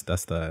think that's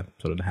the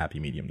sort of the happy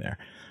medium there.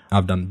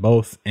 I've done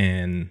both,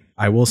 and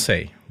I will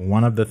say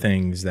one of the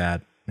things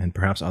that, and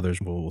perhaps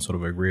others will sort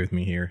of agree with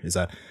me here, is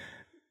that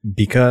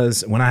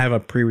because when I have a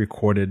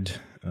pre-recorded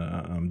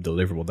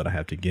deliverable that I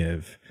have to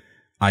give,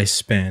 I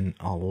spend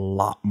a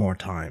lot more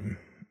time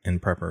in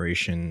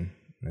preparation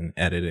and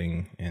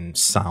editing and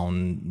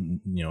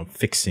sound,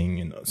 fixing,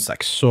 and it's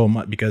like so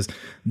much, because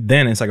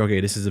then it's like,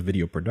 okay, this is a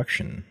video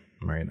production,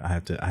 right? I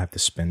have to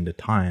spend the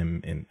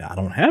time, and I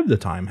don't have the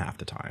time half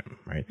the time,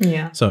 right?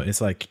 Yeah. So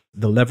it's like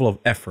the level of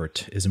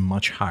effort is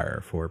much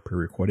higher for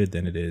pre-recorded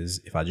than it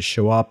is if I just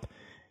show up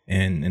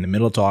and in the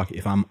middle of talk,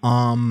 if I'm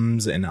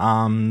and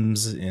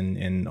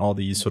all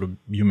these sort of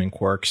human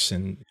quirks,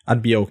 and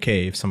I'd be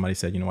okay if somebody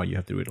said, you know what, you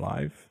have to do it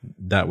live.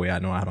 That way I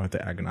know I don't have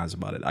to agonize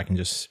about it. I can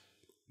just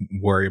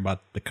worry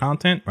about the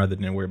content rather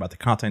than worry about the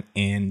content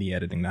and the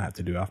editing that I have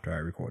to do after I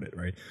record it,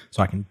 right?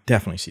 So I can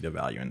definitely see the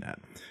value in that.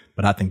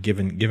 But I think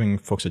giving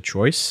folks a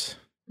choice,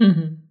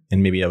 and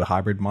maybe have a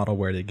hybrid model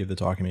where they give the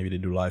talk and maybe they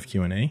do live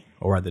Q&A,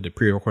 or rather the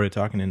pre-recorded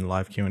talk and then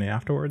live Q&A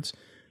afterwards,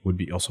 would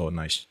be also a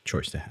nice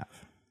choice to have.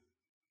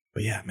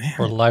 But yeah, man.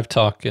 Or live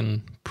talk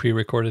and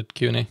pre-recorded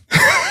Q&A.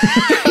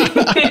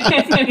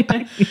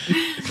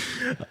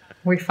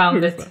 We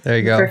found it. There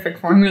you go. Perfect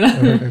formula.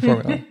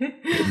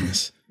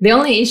 Goodness. The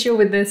only issue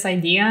with this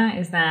idea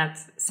is that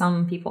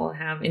some people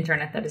have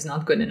internet that is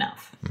not good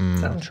enough.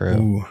 So True.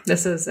 Ooh,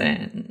 this is,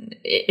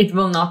 it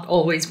will not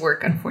always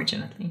work,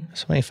 unfortunately.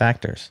 So many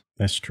factors.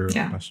 that's true.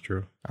 Yeah. That's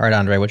true. All right,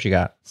 Andre, what you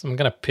got? So I'm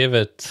going to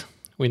pivot.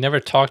 We never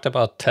talked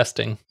about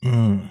testing,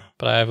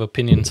 but I have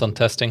opinions on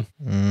testing.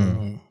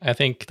 I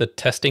think the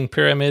testing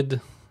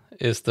pyramid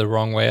is the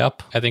wrong way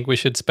up. I think we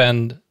should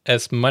spend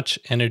as much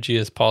energy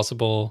as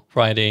possible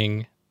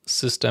writing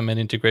system and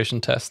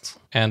integration tests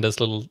and as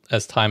little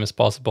as time as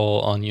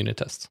possible on unit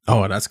tests.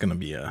 Oh, that's going to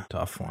be a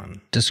tough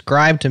one.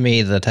 Describe to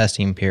me the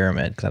testing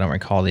pyramid, because I don't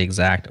recall the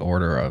exact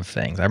order of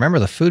things. I remember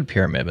the food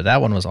pyramid, but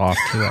that one was off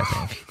too,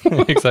 I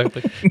think.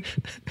 Exactly.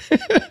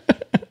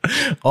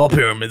 All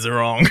pyramids are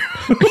wrong.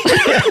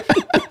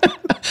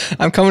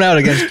 I'm coming out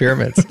against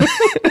pyramids.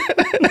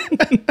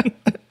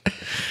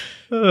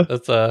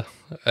 That's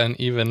an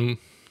even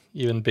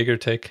bigger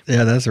take.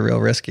 Yeah, that's a real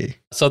risky.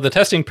 So the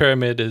testing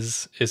pyramid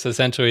is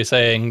essentially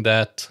saying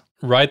that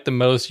write the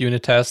most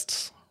unit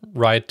tests,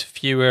 write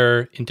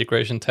fewer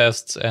integration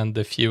tests, and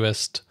the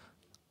fewest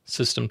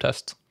system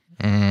tests.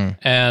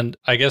 And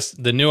I guess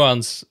the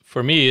nuance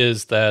for me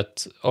is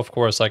that, of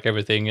course, like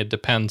everything, it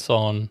depends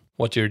on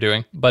what you're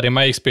doing. But in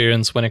my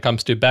experience, when it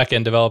comes to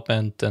backend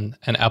development and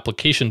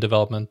application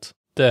development,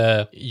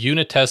 the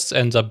unit tests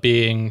ends up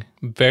being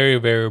very,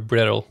 very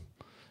brittle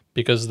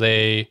because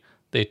they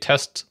They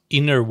test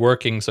inner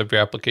workings of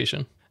your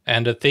application.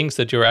 And the things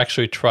that you're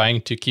actually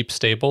trying to keep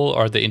stable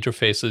are the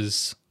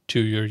interfaces to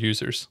your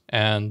users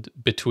and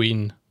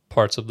between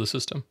parts of the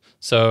system.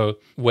 So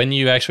when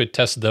you actually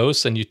test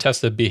those and you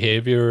test the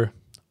behavior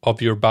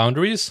of your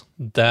boundaries,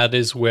 that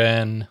is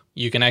when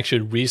you can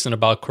actually reason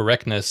about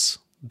correctness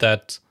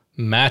that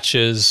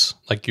matches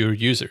like your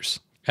users.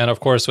 And of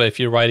course, if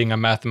you're writing a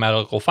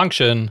mathematical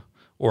function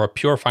or a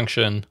pure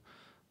function,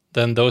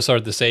 then those are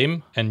the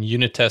same, and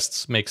unit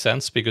tests make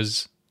sense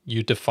because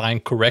you define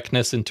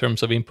correctness in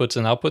terms of inputs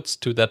and outputs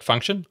to that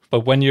function.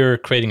 But when you're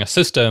creating a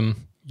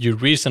system, you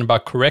reason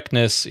about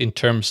correctness in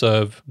terms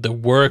of the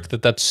work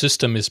that that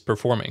system is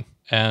performing.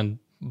 And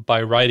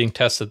by writing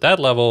tests at that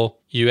level,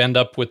 you end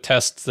up with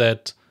tests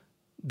that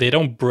they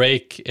don't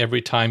break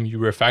every time you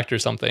refactor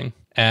something.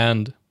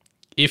 And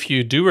if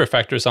you do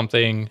refactor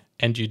something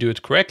and you do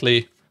it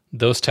correctly,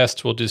 those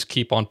tests will just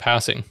keep on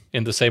passing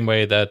in the same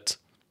way that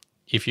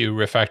if you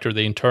refactor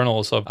the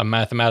internals of a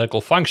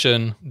mathematical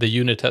function, the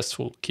unit tests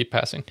will keep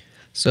passing.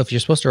 So if you're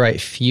supposed to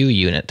write few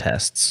unit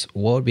tests,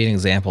 what would be an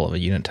example of a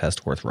unit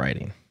test worth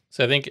writing?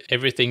 So I think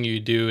everything you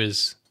do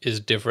is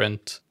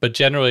different, but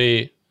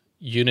generally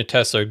unit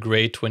tests are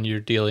great when you're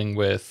dealing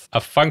with a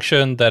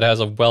function that has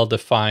a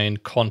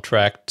well-defined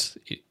contract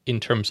in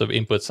terms of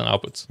inputs and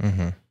outputs.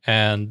 Mm-hmm.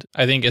 And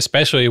I think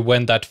especially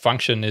when that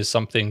function is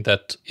something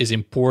that is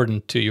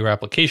important to your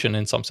application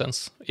in some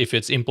sense, if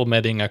it's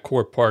implementing a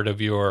core part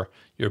of your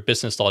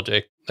business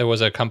logic. There was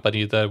a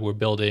company that were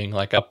building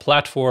like a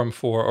platform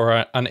for,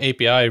 or an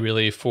API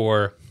really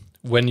for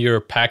when you're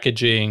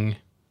packaging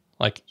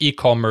like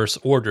e-commerce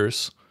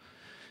orders,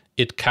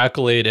 it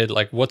calculated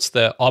like what's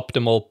the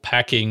optimal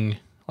packing,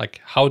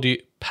 like how do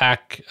you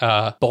pack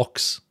a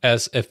box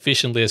as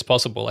efficiently as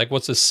possible? Like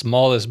what's the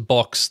smallest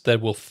box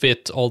that will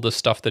fit all the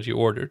stuff that you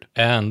ordered?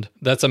 And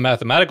that's a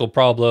mathematical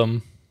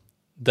problem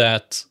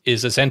that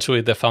is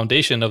essentially the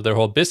foundation of their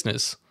whole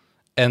business.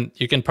 And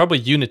you can probably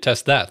unit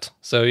test that.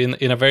 So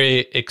in a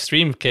very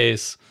extreme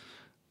case,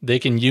 they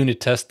can unit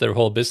test their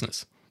whole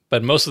business.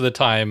 But most of the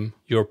time,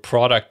 your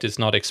product is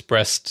not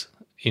expressed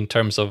in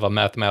terms of a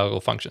mathematical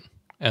function.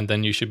 And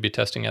then you should be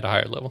testing at a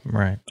higher level.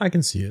 Right. I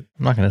can see it.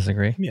 I'm not going to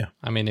disagree. Yeah.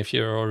 I mean, if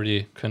you're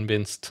already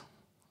convinced,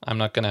 I'm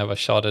not going to have a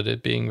shot at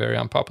it being very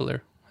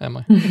unpopular, am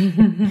I?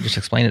 You just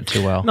explained it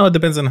too well. No, it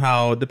depends on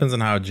how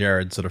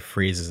Jared sort of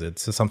phrases it.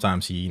 So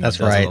sometimes he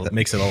That's right.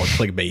 Makes it a little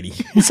clickbaity.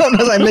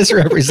 Sometimes I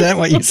misrepresent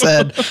what you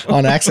said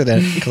on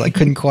accident because I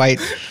couldn't quite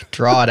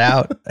draw it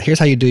out. Here's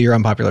how you do your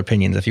unpopular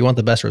opinions. If you want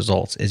the best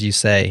results, is you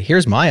say,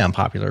 here's my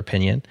unpopular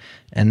opinion,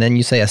 and then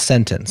you say a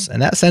sentence.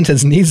 And that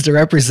sentence needs to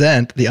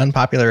represent the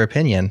unpopular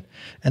opinion.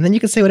 And then you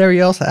can say whatever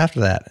else after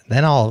that.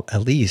 Then I'll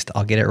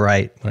get it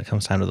right when it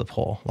comes time to the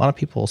poll. A lot of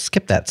people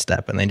skip that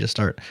step and they just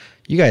start.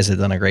 You guys have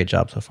done a great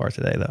job so far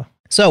today, though.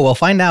 So we'll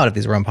find out if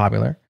these were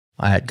unpopular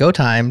at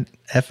GoTime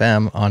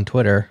FM on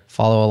Twitter.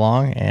 Follow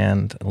along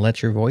and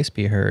let your voice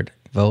be heard.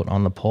 Vote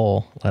on the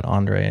poll. Let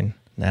Andre and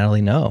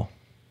Natalie know.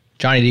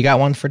 Johnny, do you got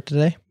one for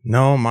today?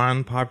 No, my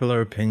unpopular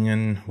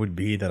opinion would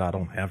be that I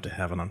don't have to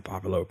have an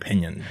unpopular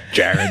opinion.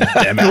 Jared,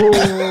 damn it.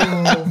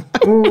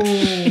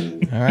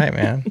 All right,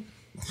 man. I'm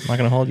not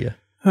going to hold you.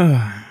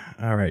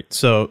 All right.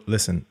 So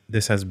listen,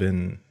 this has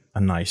been a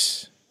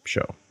nice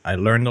show. I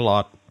learned a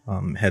lot,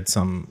 had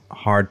some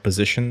hard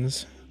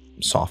positions,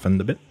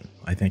 softened a bit.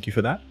 I thank you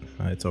for that.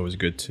 It's always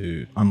good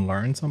to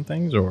unlearn some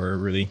things or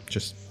really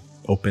just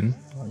open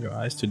your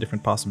eyes to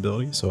different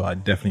possibilities. So I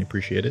definitely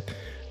appreciate it.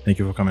 Thank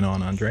you for coming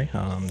on, Andre.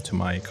 To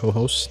my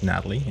co-hosts,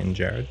 Natalie and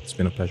Jared, it's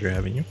been a pleasure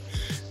having you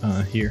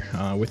here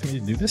with me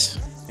to do this.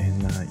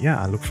 And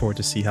I look forward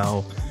to see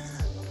how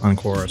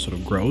Encore sort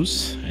of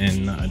grows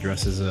and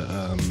addresses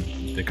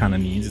the kind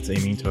of needs it's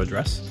aiming to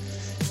address.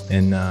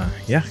 And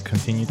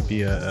continue to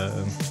be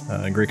a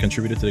great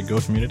contributor to the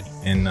Go community.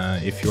 And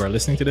if you are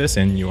listening to this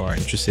and you are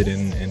interested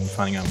in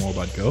finding out more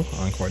about Go,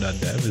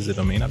 encore.dev is the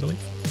domain, I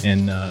believe.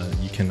 And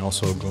you can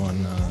also go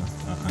on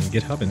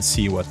GitHub and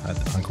see what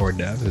Encore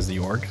Dev is the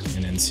org,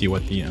 and then see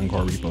what the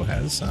Encore repo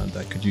has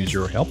that could use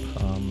your help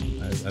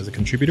as a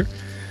contributor.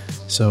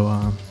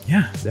 So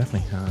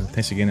definitely.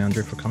 Thanks again,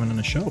 Andre, for coming on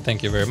the show.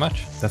 Thank you very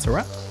much. That's a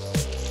wrap.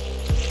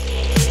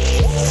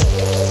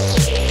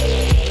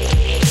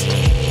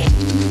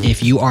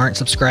 If you aren't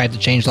subscribed to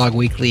Changelog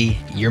Weekly,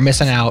 you're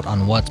missing out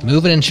on what's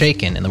moving and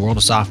shaking in the world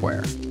of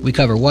software. We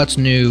cover what's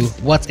new,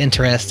 what's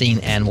interesting,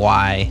 and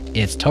why.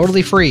 It's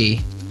totally free.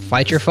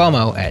 Fight your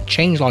FOMO at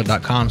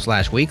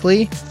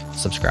changelog.com/weekly.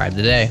 Subscribe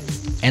today.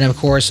 And of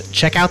course,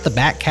 check out the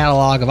back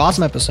catalog of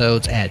awesome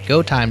episodes at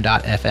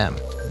gotime.fm.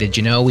 Did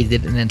you know we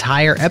did an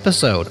entire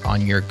episode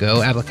on your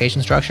Go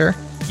application structure?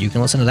 You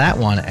can listen to that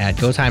one at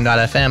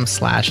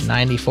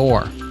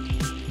gotime.fm/94.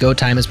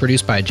 GoTime is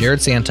produced by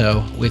Jared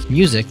Santo with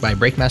music by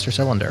Breakmaster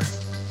Cylinder.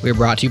 We are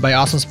brought to you by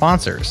awesome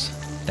sponsors.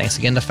 Thanks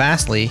again to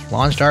Fastly,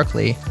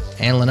 LaunchDarkly,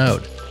 and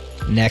Linode.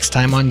 Next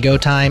time on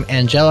GoTime,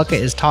 Angelica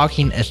is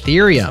talking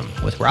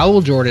Ethereum with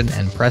Raul Jordan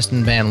and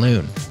Preston Van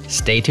Loon.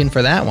 Stay tuned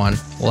for that one.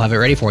 We'll have it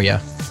ready for you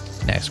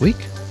next week.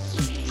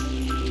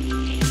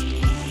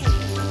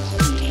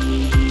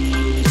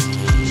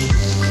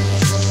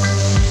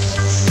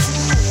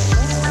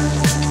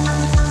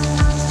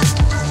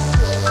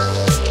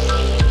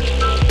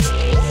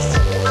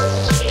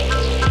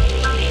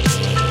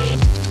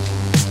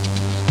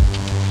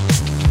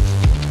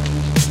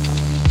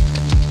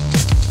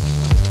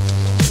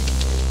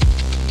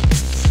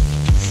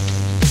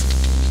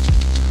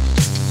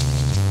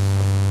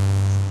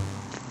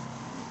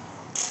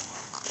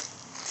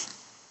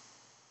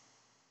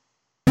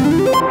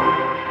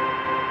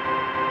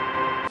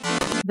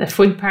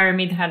 food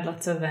pyramid had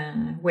lots of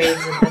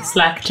waves in the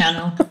Slack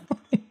channel.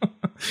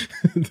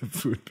 The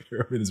food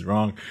pyramid is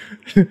wrong.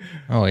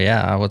 Oh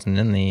yeah, I wasn't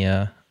in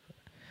the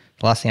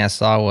last thing I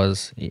saw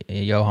was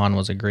Johan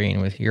was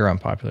agreeing with your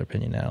unpopular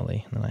opinion,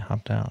 Natalie, and then I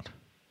hopped out.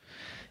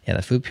 Yeah,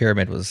 the food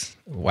pyramid was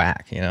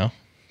whack,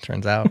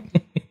 turns out.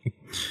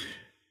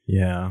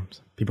 Yeah.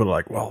 People are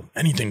like, well,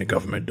 anything the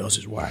government does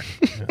is whack.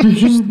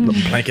 Just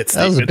little blanket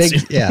That was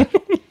statements. yeah.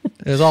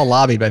 It was all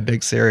lobbied by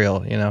Big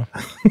Cereal,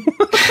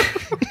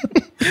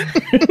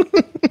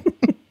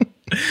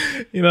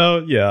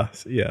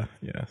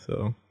 Yeah.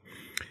 So,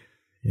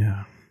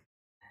 yeah.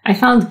 I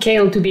found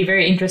kale to be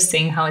very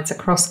interesting how it's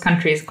across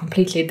countries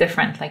completely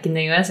different. Like in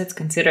the US, it's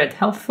considered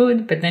health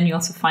food, but then you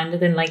also find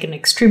it in like an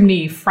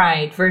extremely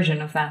fried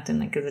version of that, and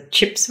like as a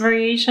chips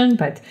variation.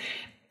 But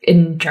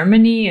in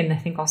Germany, and I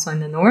think also in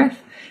the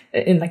north,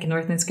 in like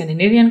northern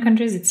Scandinavian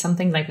countries, it's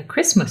something like a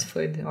Christmas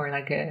food or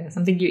like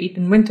something you eat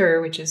in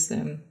winter, which is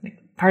like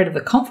part of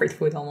the comfort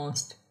food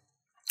almost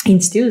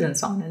in stews and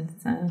so on.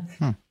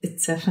 And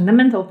it's a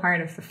fundamental part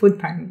of the food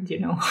pyramid,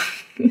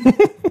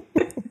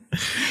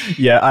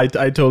 Yeah, I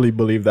totally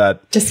believe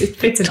that. Just it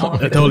fits in all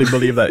of I it. totally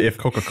believe that if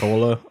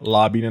Coca-Cola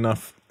lobbied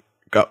enough,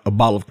 a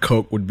bottle of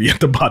Coke would be at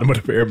the bottom of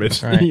the pyramid.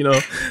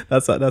 Right.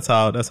 That's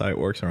how it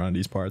works around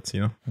these parts.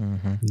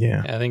 Mm-hmm.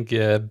 Yeah. I think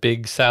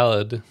Big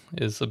Salad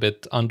is a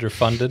bit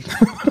underfunded.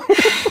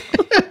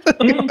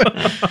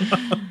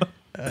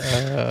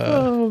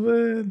 Oh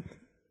man.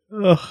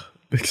 Oh,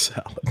 Big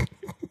Salad.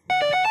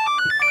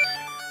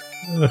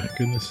 Oh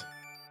goodness.